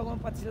सानो टाउकोमा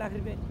 25 लाख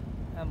रुपियाँ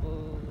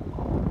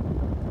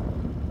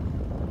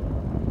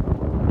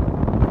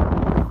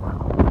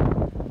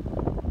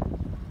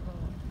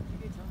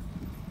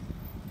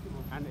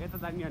हाम्रो यता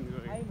जाने भनेको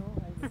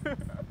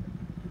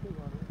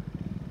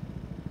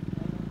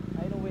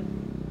I know when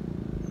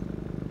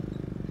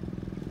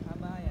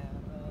आमा यहाँ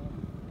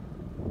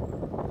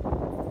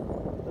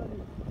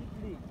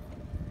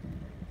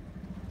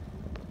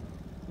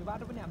यो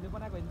बाटो पनि हामीले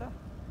बनाएको होइन त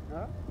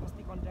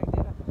अस्ति कन्ट्र्याक्ट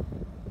दिएर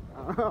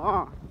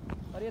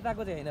तर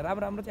यताको चाहिँ होइन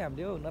राम्रो राम्रो चाहिँ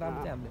हामीले हो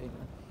नराम्रो चाहिँ हामीले होइन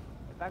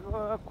यताको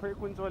खोइ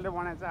कुन चोरले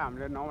बनाएछ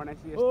हामीले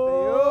नबनाएपछि यस्तै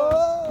हो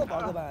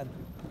भगवान्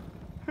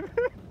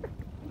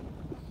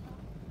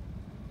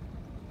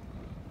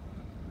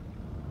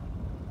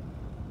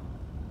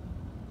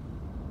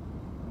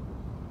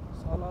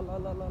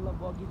ल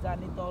बगी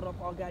जाने तर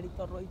अगाडि त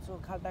रहेछ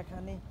खाल्टा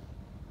खाने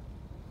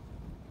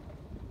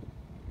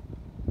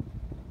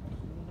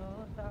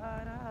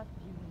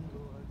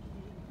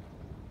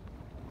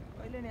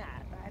कहिले नि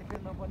टायर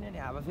फेर्न नपर्ने नि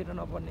हावा फेर्न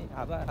नपर्ने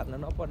हावा हाल्न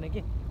नपर्ने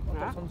के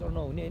सन्चर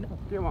नहुने होइन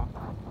केमा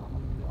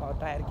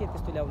टायर के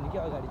त्यस्तो ल्याउने के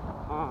अगाडि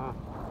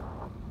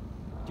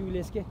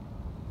ट्युबलेस के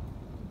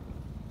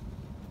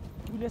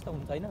ट्युबलेस त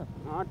हुन्छ होइन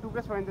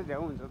ट्युबलेस भयो भने त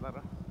झ्याउ हुन्छ तर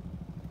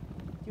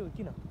त्यो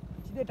किन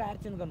सिधै टायर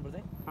चेन्ज गर्नुपर्छ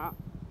है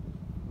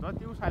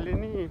जति उसाले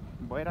नि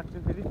भइरहेको छ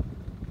फेरि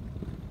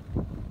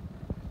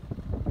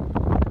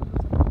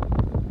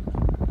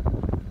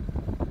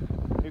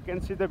you can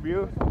see the view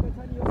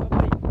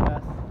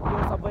यो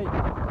सबै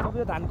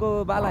धानको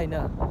बाला होइन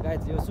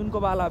गाइज यो सुनको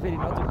बाला फेरि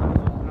नजिक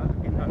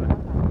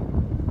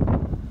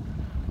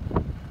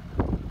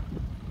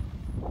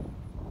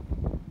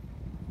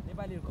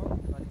नेपालीहरू कम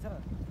भन्छ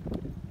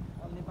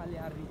all Nepali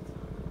are rich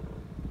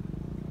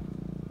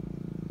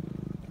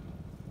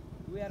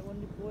we are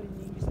only poor in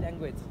English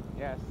language.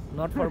 Yes.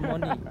 Not for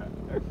money.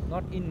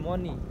 Not in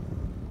money.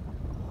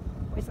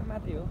 पैसा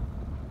मात्रै हो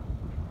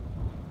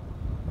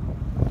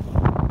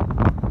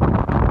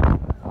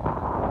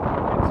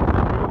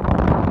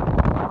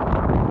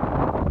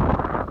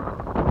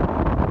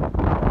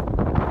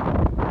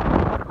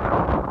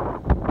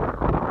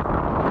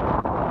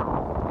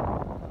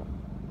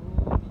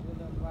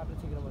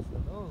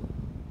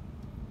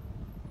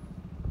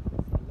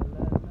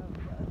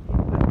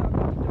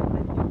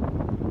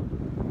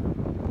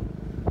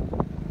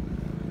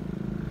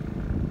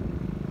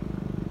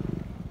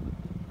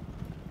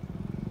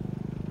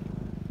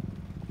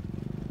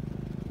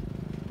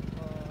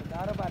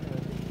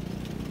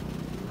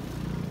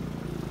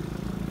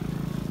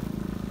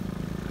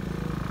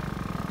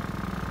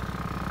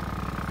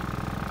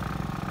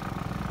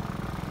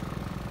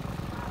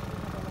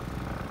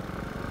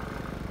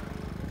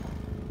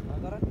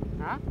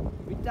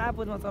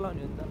बिटापुरमा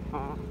चलाउने हो नि त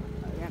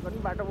यहाँको नि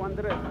बाटो बन्द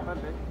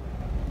रहेछ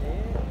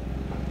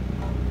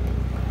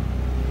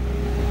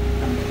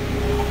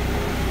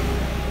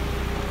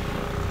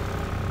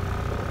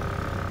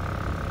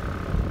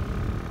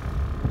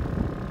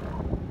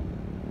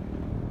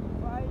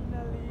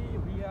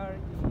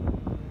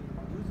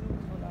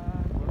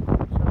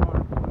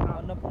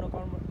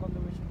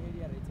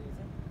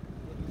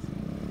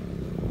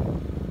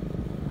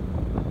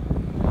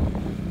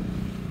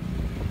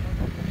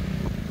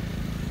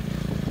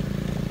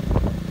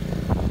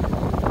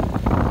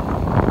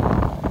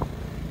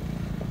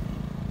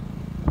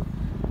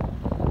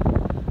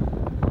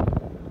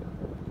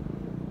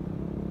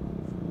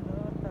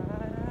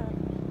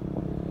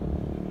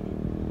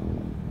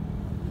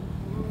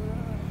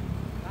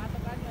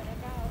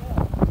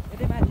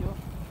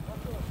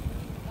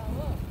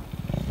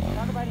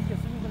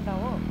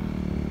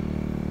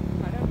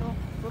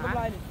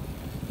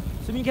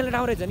पनि खेल्ने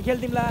ठाउँ रहेछ नि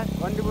खेल्दिउँला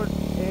बन्डीपुर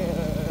ए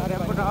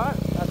रेम्पो टावर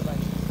दाजुभाइ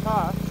छ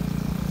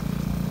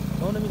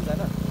नुहाउन मिल्छ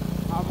होइन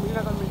मिल्न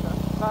त मिल्छ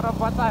तर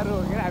बच्चाहरू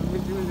हो कि हामी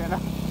मिल्दैन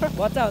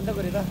बच्चा हो नि त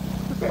गोरे त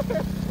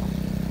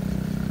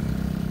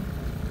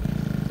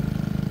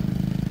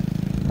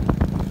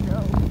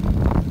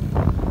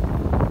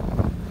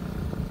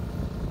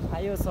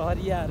आयो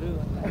सहरियाहरू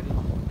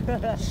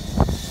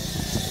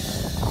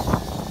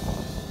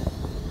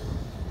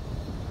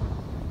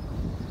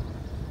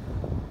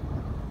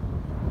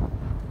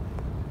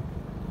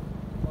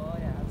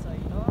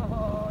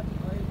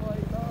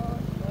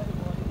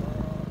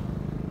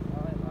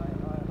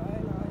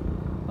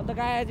अन्त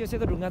गाया त्यो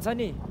सेतो ढुङ्गा छ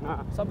नि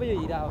सबै यो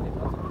हिरा हो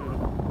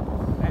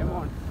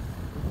डायमन्ड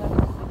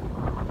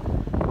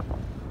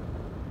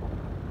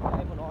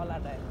होला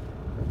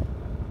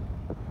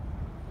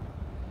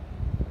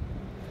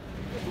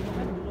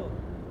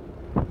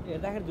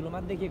हेर्दाखेरि धुलो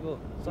मात्र देखेको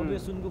सबै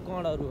सुनको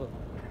कणहरू हो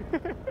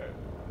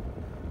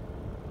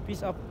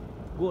पिस अफ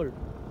गोल्ड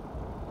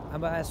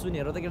अब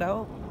सुनहरू त केटा हो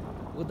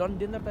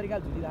डेन्जर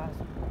तरिकाले झुलिरहेको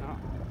छु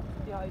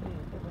त्यो अहिले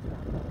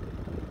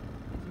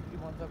चिप्री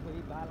बन्छ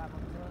कोही बाला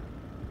बन्छ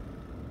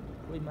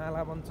कोही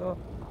माला बन्छ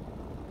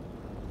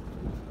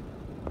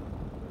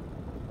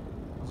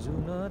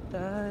जुन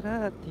तारा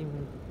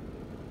तिमी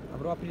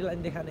हाम्रो अप्रिला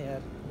नि देखाने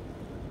यार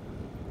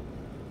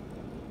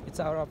इट्स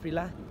आवर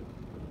अप्रिला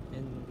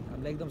एन्ड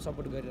हामीलाई एकदम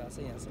सपोर्ट गरिरहेको छ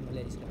यहाँसम्म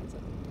ल्याइसकेको छ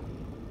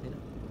होइन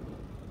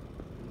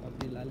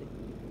अप्रिलाले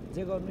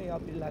जे गर्नु यो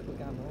अप्रिलाको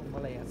काम हो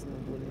मलाई यहाँसम्म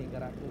बोल्ने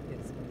गराएको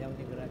त्यहाँसम्म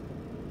ल्याउने गराएको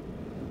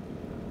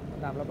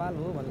अन्त हाम्रो बाल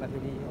हो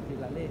भन्दाखेरि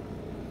अप्रिलाले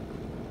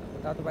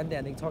तातो पानी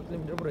त्यहाँदेखि 6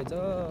 किलोमिटर पो रहेछ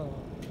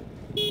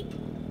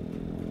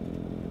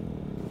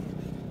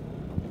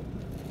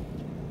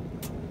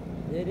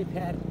भेरी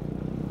फ्यार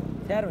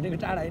फ्यार भनेको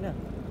टाढा होइन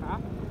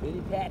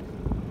very फ्यार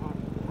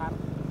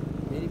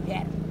very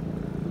फ्यार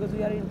because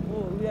we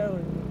are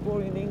poor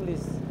in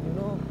English, you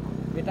know,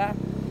 beta.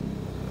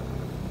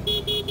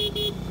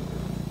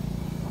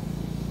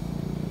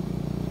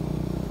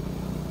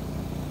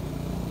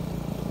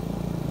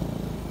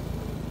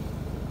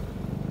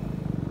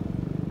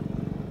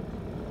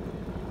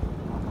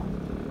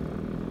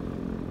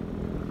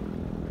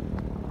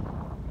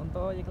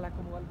 Untuk 1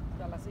 लाखको मोबाइल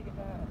चला सही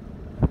kita.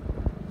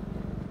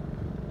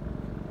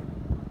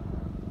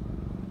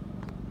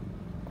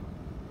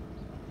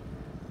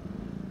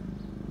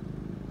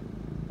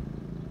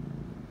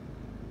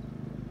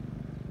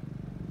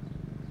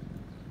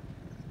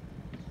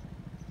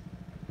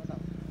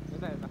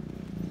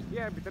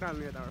 भित्र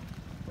हाल्नु यताबाट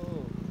ओ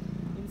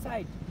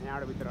इनसाइड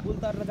यहाँबाट भित्र पुल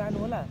तरेर जानु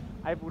होला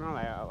आइपुग्न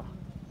भयो अब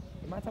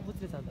माछा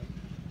पुछ्रे छ त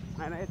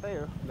होइन यतै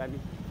हो जाने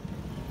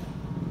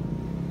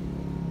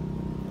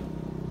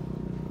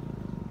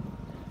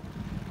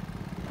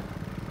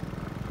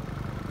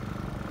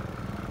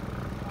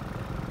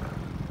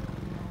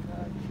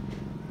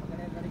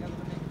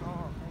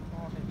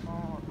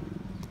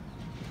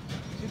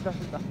सिधा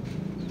सिधा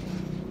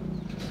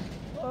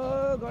ओ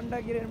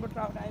गण्डकी रेन्बो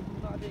ट्राउट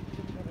आइपुग्न अझै 1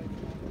 किलोमिटर रहेछ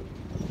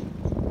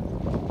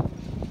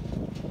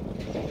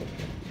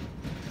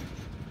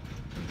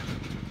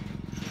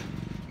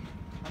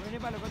हाम्रो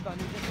नेपालको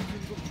धनी चाहिँ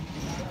दिनको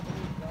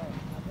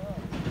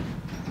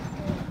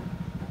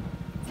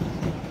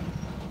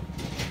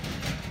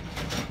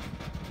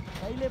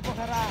कहिले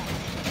पोखरा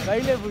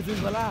कहिले भुजुङ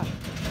होला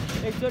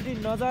एकचोटि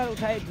नजर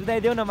उठाइ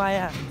जुदाइदेऊ न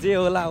माया जे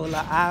होला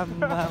होला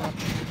आमा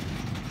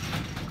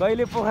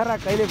कहिले पोखरा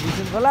कहिले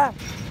भुजुङ होला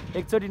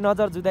एकचोटि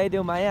नजर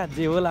जुदाइदेऊ माया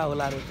जे होला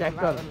होला रो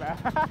ट्र्याक्टर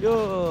यो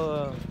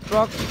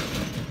ट्रक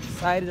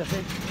साइड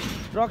जस्तै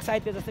ट्रक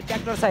साहित्य जस्तै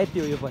ट्र्याक्टर साहित्य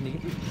हो यो पनि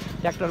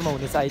ट्र्याक्टरमा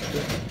हुने साहित्य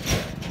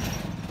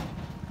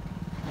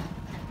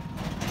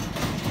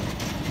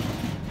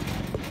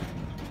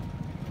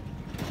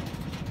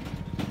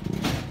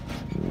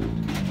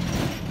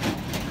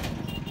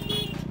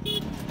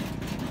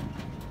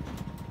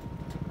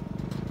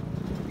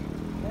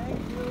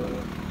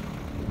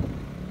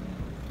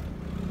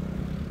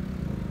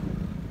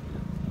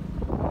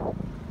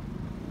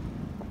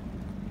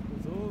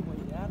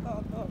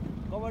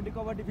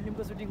कबड्डी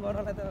फिल्मको सुटिङ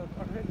गर्नलाई त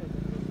कन्ट्रेक्ट रहेछ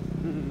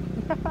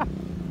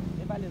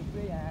नेपालीहरू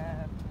पुरै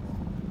यहाँ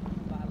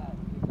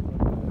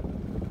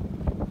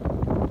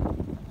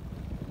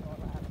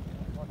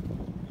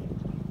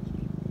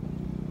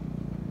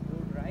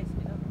रोड राइस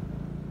होइन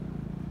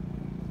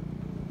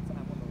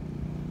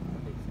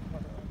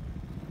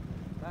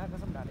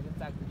कसम ढालेको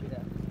चाक दुखेर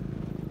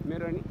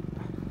मेरो नि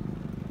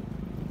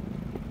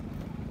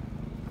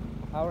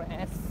our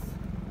ass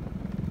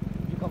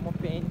become a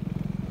pain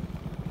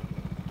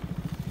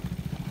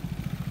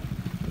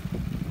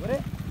गोरे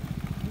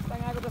मुस्ताङ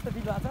आएको जस्तो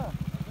फिल भएको छ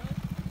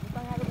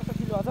मुस्ताङ आएको जस्तो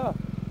फिल भएको छ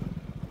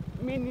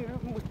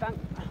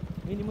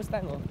मिनी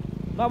मुस्ताङ हो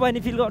नभए नि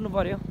फिल गर्नु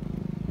पर्यो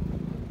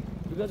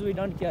बिकज वी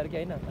डोन्ट केयर कि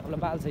होइन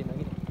हामीलाई बाल छैन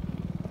कि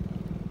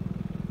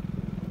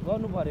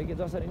गर्नु पर्यो कि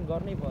जसरी पनि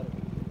गर्नै पर्यो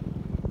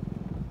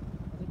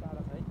अझै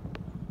टाढा छ है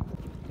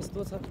यस्तो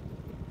छ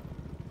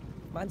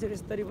मान्छेहरू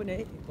यसरी पनि है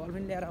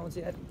गर्लफ्रेन्ड ल्याएर आउँछ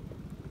यार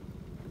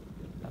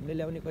हामीले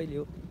ल्याउने कहिले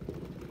हो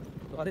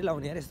घरै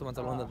लाउने यार यस्तोमा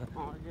चलाउँदा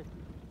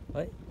त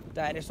है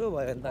टायर यसो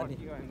भयो नि त अनि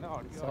अड्कियो होइन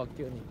अड्कियो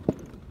सक्यो नि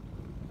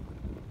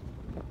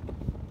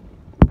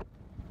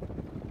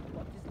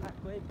 25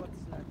 लाखको है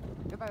 25 लाख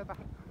यता यता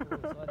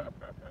सरी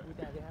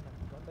उता देखा न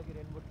गण्डकी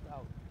रेनबो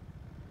ट्राउट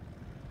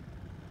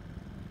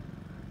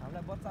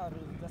हामीलाई बच्चाहरू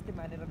जस्तै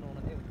मानेर नुहाउन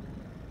दियो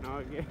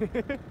ओके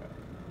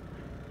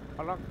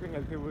अलग्गै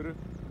खेल्थ्यो बरु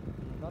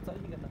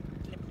नचलिकन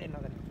प्लेन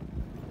नगरी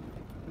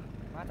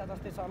माछा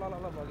जस्तै सलल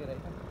बगेर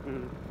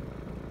होइन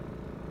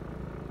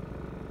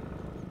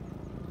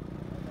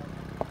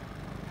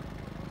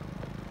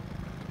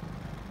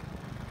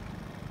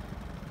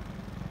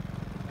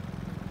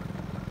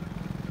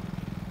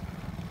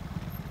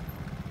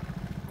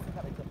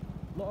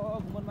ल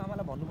घुमन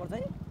मामालाई भन्नुपर्छ है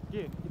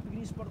के यो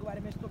पिकनिक स्पटको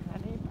बारेमा यस्तो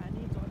खाने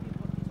पानी चटी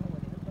पट्टी छ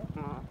भनेर नि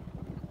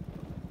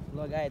त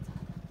लगाएछ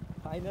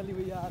फाइनली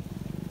उयो यार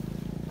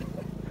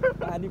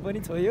पानी पनि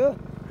छोयो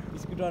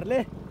स्कुटरले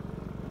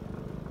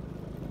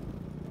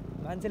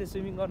मान्छेले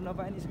स्विमिङ गर्न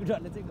नपाए नि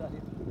स्कुटरले चाहिँ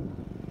गर्यो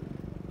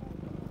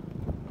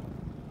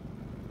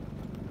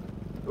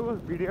ऊ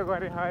भिडियो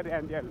गरे अरे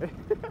आन्टीहरूले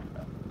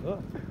हो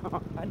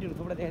आन्टीहरू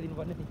थोपडा देखाइदिनु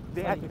पर्ने नि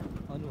देखाइदिनु।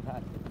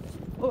 अनुहार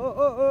ओ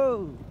ओ ओ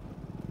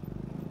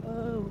ओ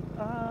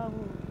आऊ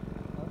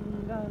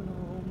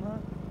अङ्गालोमा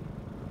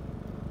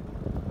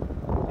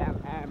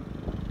एम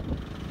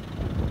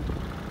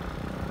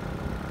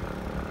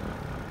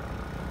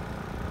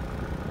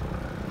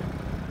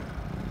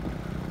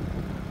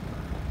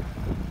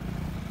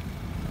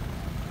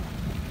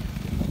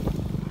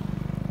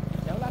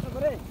झ्याउला छ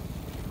गोरे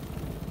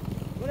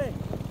गोरे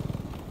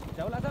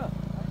झ्याउला छ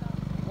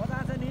मजा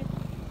आउँछ नि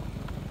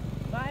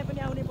नआए पनि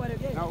आउनै पर्यो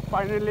कि Now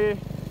finally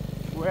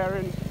we're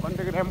in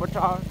Gandaki Rainbow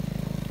Trout.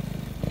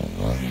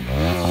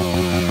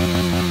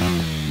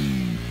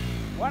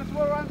 Once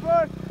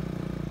more.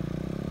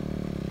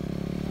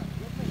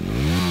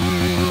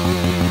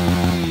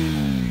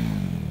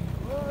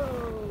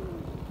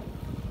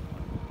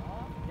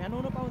 यहाँ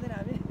नुहाउनु पाउँदैन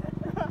हामी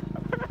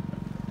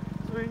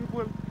Swimming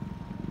pool.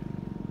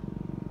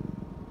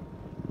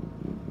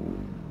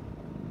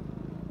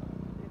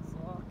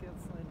 सक्यो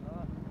छैन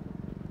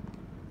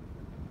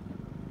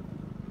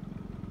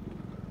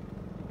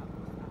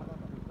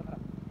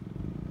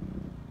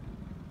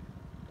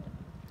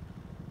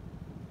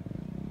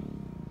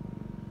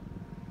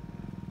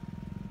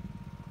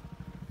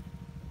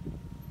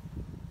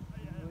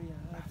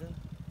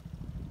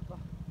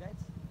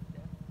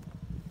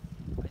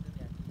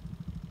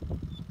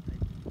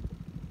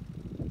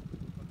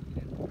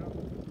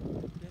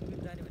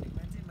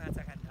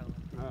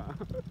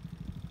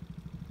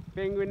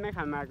Penguin नै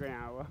खान आएको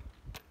यहाँ अब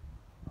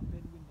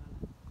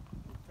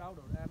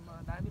ट्राउटहरू आमा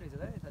दामी रहेछ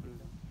त है साथी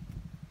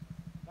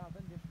ट्राउट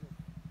पनि बेस्ट रहेछ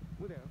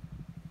हुँदै हो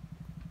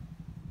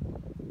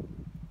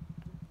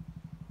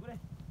पुरै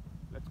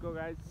Let's go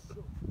guys.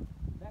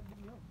 ब्याग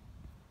बोक्ने हो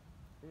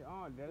ए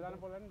लिएर जानु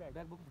पर्दैन नि ब्याग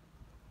ब्याग बोक्नु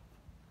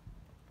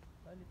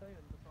अहिले तै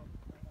हो नि त सब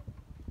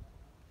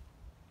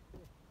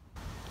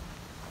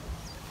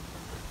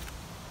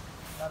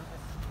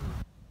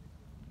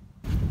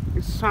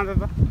साँझ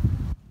त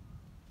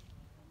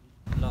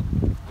ल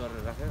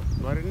गरेर राख्यो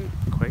गरे नि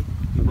खोइ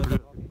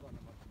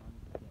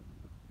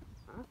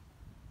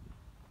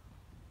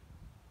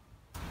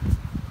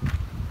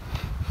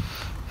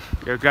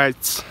Yo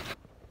guys.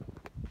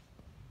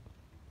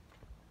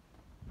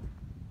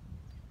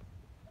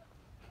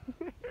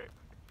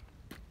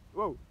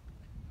 Whoa.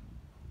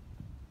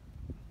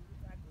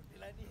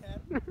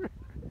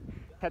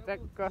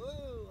 Hetek.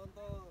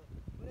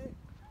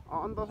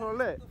 अन्त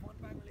सोले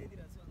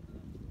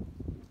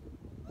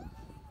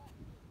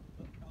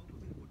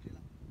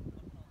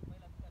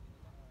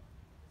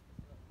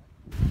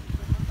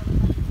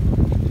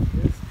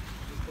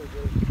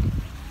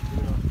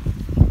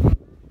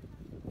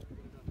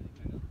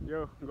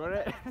Yo, got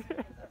it.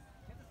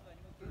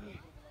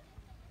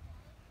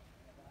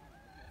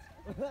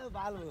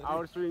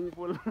 Our swimming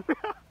pool.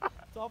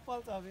 चप्पल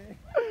छ बे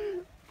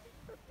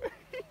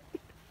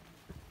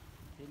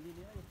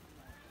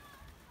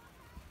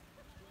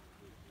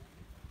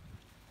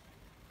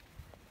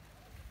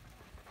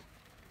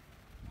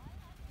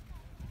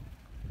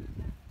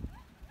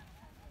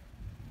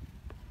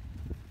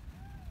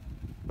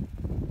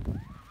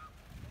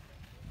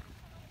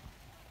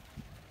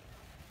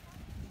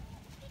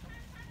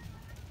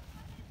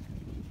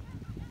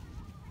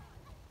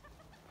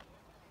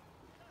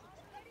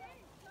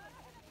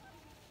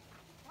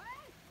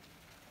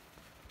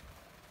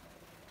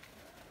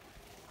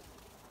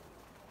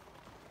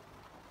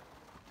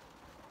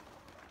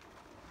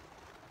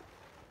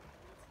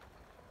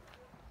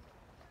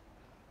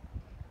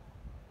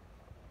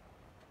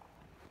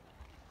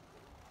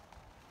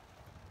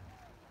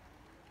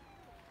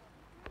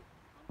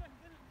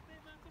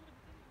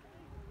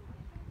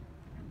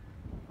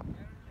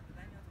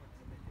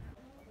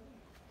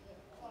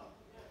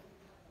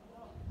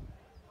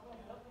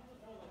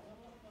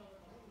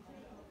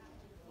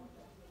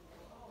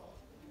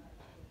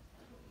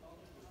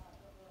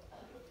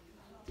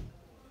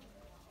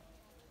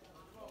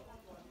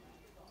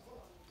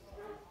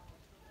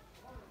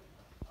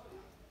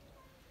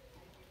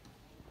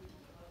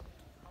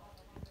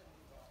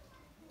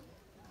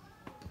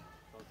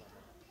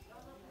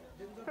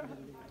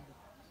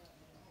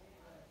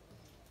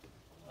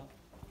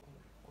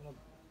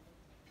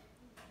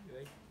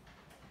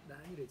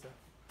छ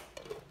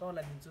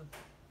तपाईँलाई दिन्छु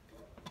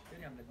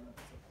फेरि हामीलाई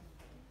दिनुपर्छ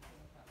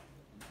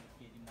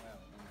केजी मगा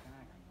हुँदैन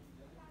कहाँ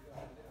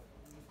खान्छ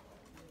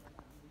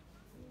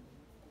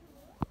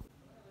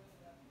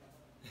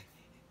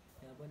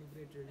यहाँ पनि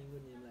पुरै ट्रेनिङको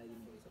नियम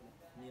लगाइदिनु पर्छ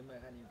नियममा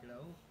खाने केटा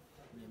हो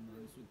नियममा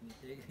सुत्ने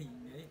त्यही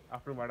हिँड्ने है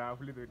आफ्नो भाडा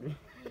आफूले धुने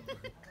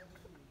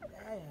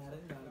यहाँ